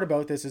craziest part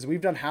about this is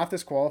we've done half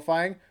this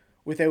qualifying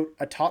without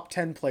a top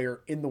 10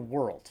 player in the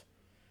world.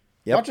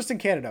 Yep. Not just in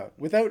Canada.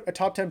 Without a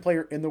top 10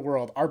 player in the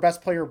world. Our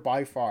best player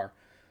by far.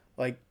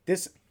 Like,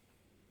 this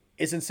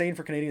is insane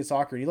for Canadian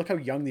soccer. And you look how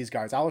young these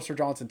guys, Alistair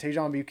Johnson,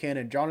 Tajon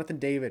Buchanan, Jonathan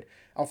David,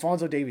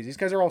 Alphonso Davies, these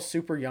guys are all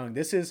super young.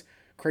 This is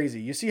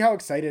crazy. You see how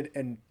excited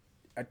and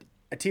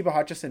Atiba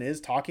Hutchison is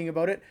talking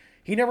about it.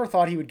 He never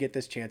thought he would get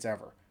this chance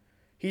ever.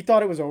 He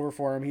thought it was over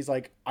for him. He's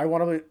like, I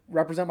want to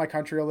represent my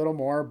country a little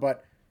more,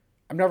 but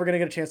I'm never going to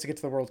get a chance to get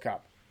to the World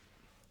Cup.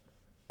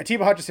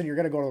 Atiba Hutchison, you're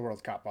going to go to the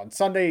World Cup. On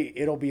Sunday,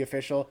 it'll be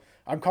official.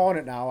 I'm calling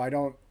it now. I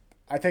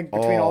think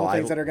between all the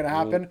things that are going to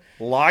happen.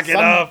 Lock it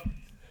up.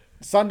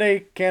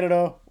 Sunday,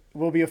 Canada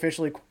will be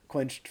officially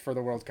clinched for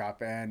the World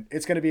Cup, and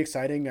it's going to be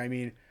exciting. I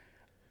mean,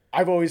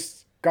 I've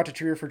always got to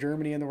cheer for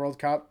Germany in the World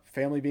Cup,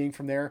 family being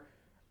from there.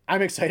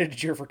 I'm excited to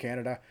cheer for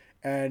Canada,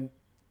 and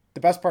the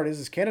best part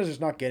is Canada's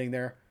just not getting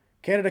there.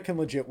 Canada can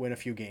legit win a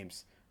few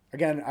games.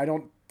 Again, I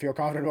don't feel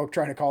confident about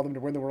trying to call them to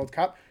win the World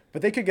Cup,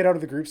 but they could get out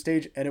of the group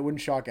stage, and it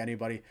wouldn't shock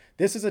anybody.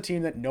 This is a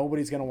team that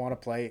nobody's going to want to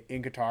play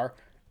in Qatar,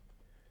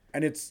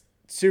 and it's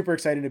super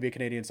exciting to be a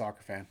Canadian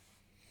soccer fan.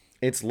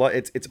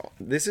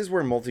 This is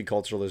where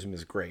multiculturalism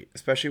is great,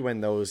 especially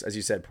when those, as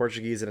you said,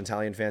 Portuguese and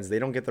Italian fans, they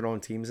don't get their own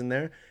teams in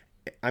there.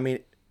 I mean,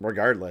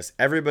 regardless,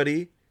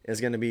 everybody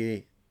is going to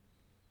be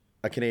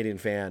a Canadian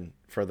fan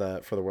for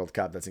the World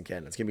Cup that's in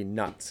Canada. It's going to be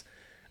nuts.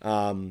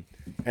 And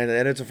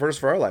it's a first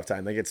for our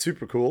lifetime. Like, it's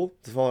super cool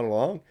to follow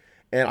along.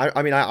 And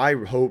I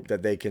hope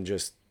that they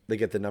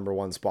get the number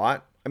one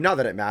spot. I mean, not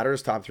that it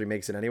matters. Top 3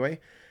 makes it anyway.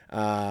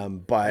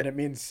 But and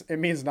it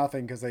means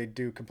nothing because they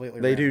do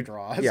random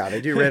draws. Yeah, they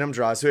do random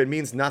draws, so it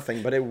means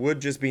nothing. But it would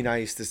just be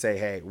nice to say,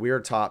 hey, we're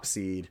top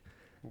seed.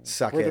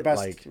 We're the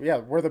best.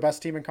 We're the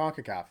best team in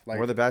CONCACAF. Like,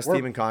 we're the best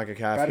team in CONCACAF.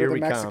 Better Here than we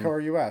Mexico come. or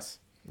US.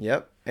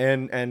 Yep,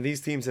 and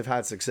these teams have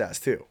had success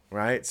too,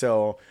 right?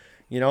 So,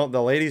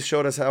 the ladies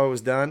showed us how it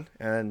was done,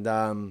 and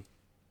now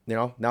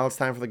it's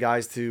time for the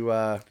guys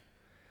to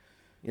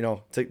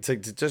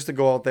to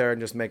go out there and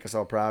just make us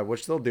all proud,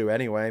 which they'll do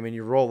anyway. I mean,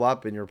 you roll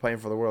up and you're playing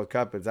for the World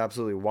Cup. It's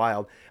absolutely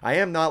wild. I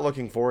am not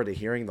looking forward to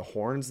hearing the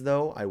horns,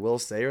 though, I will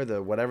say, or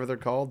the whatever they're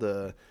called.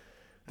 The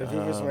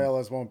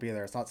Vuvuzelas won't be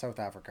there. It's not South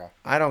Africa.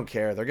 I don't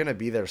care. They're going to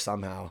be there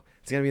somehow.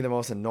 It's going to be the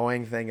most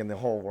annoying thing in the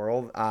whole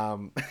world.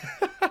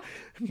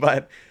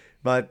 But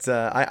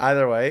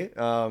either way,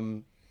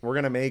 we're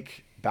going to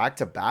make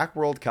back-to-back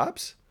World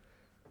Cups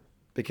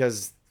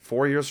because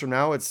 4 years from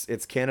now,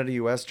 it's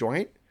Canada-US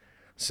joint.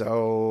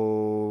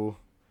 So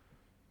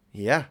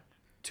Yeah.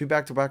 2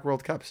 back-to-back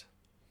World Cups.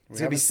 It's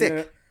going to be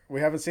sick.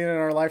 We haven't seen it in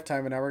our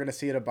lifetime, and now we're going to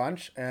see it a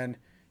bunch. And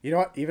you know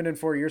what? Even in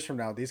 4 years from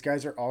now, these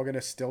guys are all going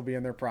to still be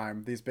in their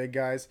prime. These big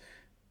guys,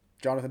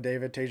 Jonathan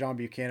David, Tajon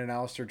Buchanan,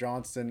 Alistair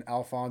Johnston,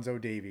 Alphonso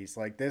Davies.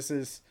 Like, this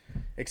is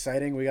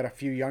exciting. We got a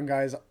few young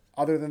guys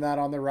other than that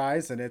on the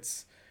rise, and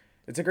it's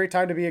a great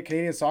time to be a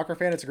Canadian soccer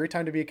fan. It's a great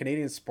time to be a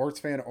Canadian sports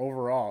fan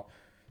overall.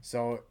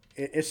 So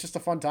it's just a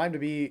fun time to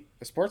be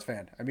a sports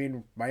fan. I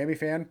mean, Miami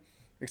fan,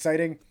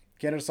 exciting.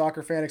 Canada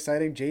soccer fan,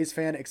 exciting. Jays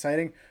fan,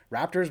 exciting.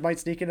 Raptors might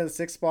sneak into the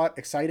 6th spot,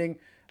 exciting.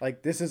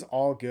 Like, this is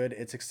all good.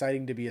 It's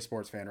exciting to be a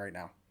sports fan right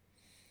now.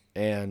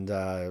 And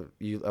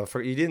you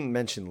didn't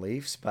mention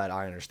Leafs, but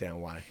I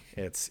understand why.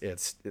 It's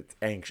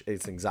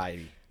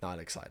anxiety, not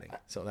exciting.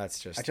 So that's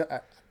just.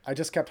 I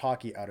just kept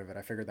hockey out of it.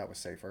 I figured that was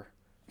safer.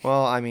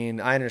 Well, I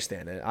mean, I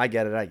understand it. I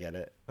get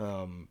it.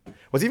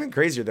 What's even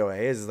crazier though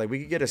is like we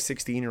could get a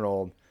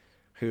 16-year-old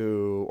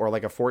or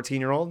like a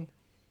 14-year-old,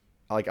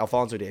 like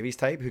Alphonso Davies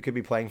type, who could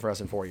be playing for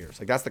us in 4 years.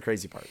 Like, that's the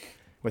crazy part.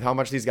 With how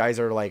much these guys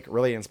are like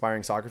really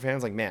inspiring soccer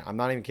fans, like, man, I'm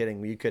not even kidding.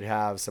 We could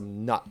have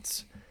some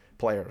nuts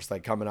players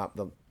like coming up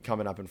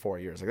in 4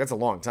 years. Like, that's a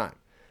long time.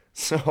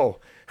 So,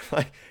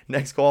 like,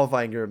 next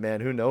qualifying group, man,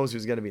 who knows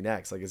who's going to be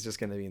next? Like, it's just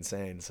going to be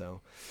insane.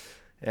 So,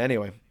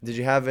 anyway, did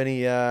you have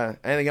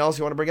anything else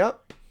you want to bring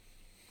up?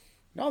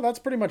 No, that's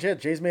pretty much it.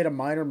 Jays made a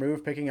minor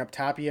move, picking up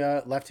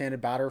Tapia, left-handed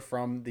batter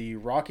from the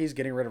Rockies,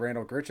 getting rid of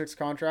Randall Grichuk's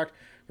contract.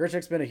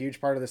 Grichuk's been a huge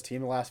part of this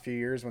team the last few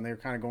years when they were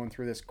kind of going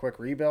through this quick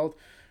rebuild.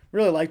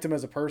 Really liked him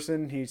as a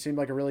person. He seemed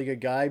like a really good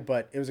guy,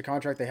 but it was a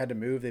contract they had to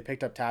move. They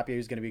picked up Tapia,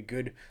 who's going to be a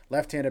good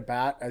left-handed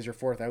bat as your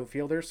 4th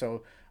outfielder.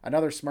 So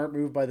another smart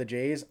move by the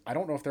Jays. I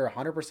don't know if they're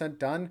 100%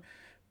 done,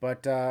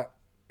 but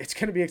it's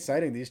going to be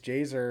exciting. These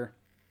Jays they're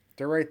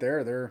right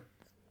there. They're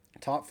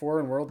top 4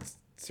 and World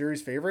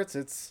Series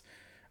favorites.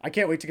 I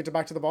can't wait to get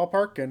back to the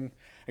ballpark. And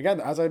again,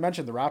 as I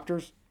mentioned, the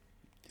Raptors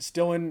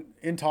still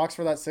in talks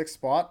for that 6th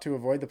spot to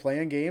avoid the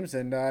play-in games.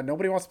 And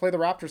nobody wants to play the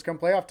Raptors come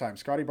playoff time.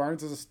 Scotty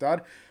Barnes is a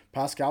stud.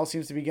 Pascal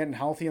seems to be getting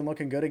healthy and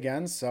looking good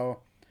again. So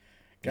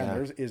again,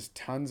 there is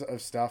tons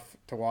of stuff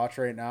to watch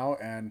right now.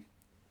 And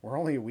we're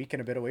only a week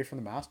and a bit away from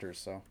the Masters.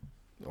 So.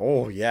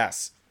 Oh,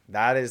 yes.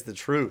 That is the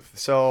truth.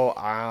 So,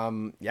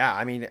 yeah,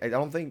 I mean,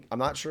 I'm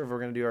not sure if we're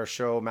going to do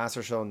our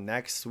Master show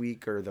next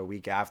week or the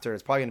week after.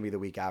 It's probably going to be the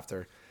week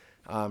after.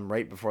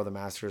 Right before the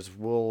Masters.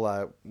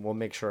 We'll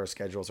make sure our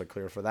schedules are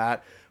clear for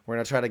that. We're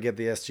gonna try to get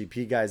the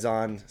SGP guys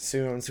on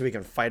soon so we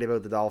can fight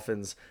about the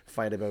Dolphins,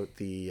 fight about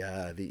the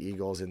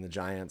Eagles and the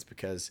Giants,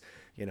 because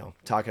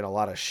talking a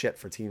lot of shit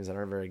for teams that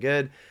aren't very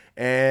good.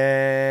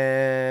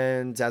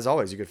 And as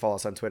always, you can follow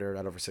us on Twitter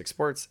at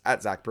Over6Sports,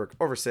 at Zach Burke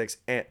Over6,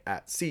 and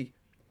at C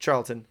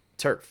Charlton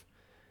Turf.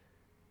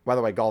 By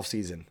the way, golf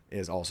season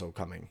is also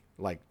coming.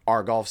 Like,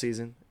 our golf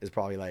season is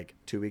probably like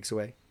 2 weeks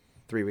away,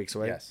 3 weeks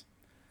away. Yes.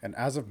 And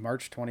as of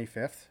March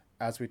 25th,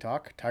 as we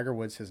talk, Tiger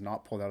Woods has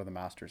not pulled out of the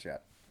Masters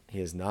yet.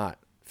 He is not.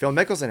 Phil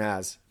Mickelson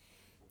has.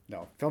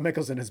 No, Phil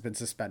Mickelson has been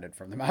suspended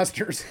from the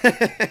Masters.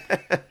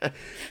 But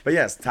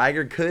yes,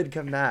 Tiger could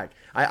come back.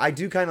 I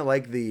do kind of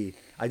like the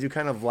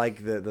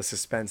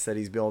suspense that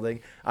he's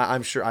building.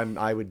 I'm sure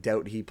I would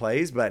doubt he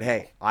plays, but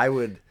hey, I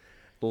would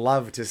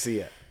love to see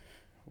it.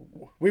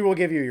 We will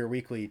give you your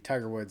weekly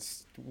Tiger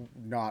Woods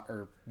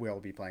will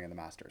be playing in the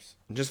Masters.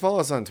 Just follow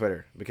us on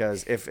Twitter,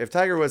 because if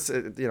Tiger Woods,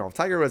 if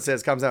Tiger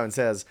Woods comes out and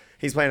says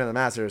he's playing in the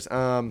Masters,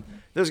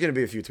 there's going to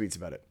be a few tweets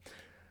about it.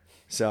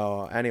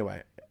 So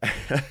anyway,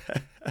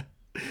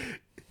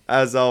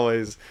 as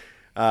always,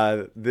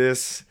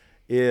 this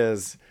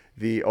is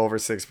the Over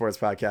 6 Sports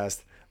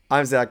Podcast.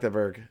 I'm Zach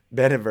Berg,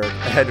 Bennett Berg,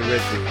 and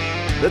with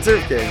me, the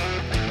Turf King,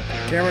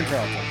 Cameron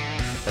Charlton.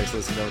 Thanks for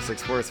listening to Over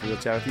 6 Sports. We'll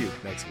chat with you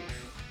next week.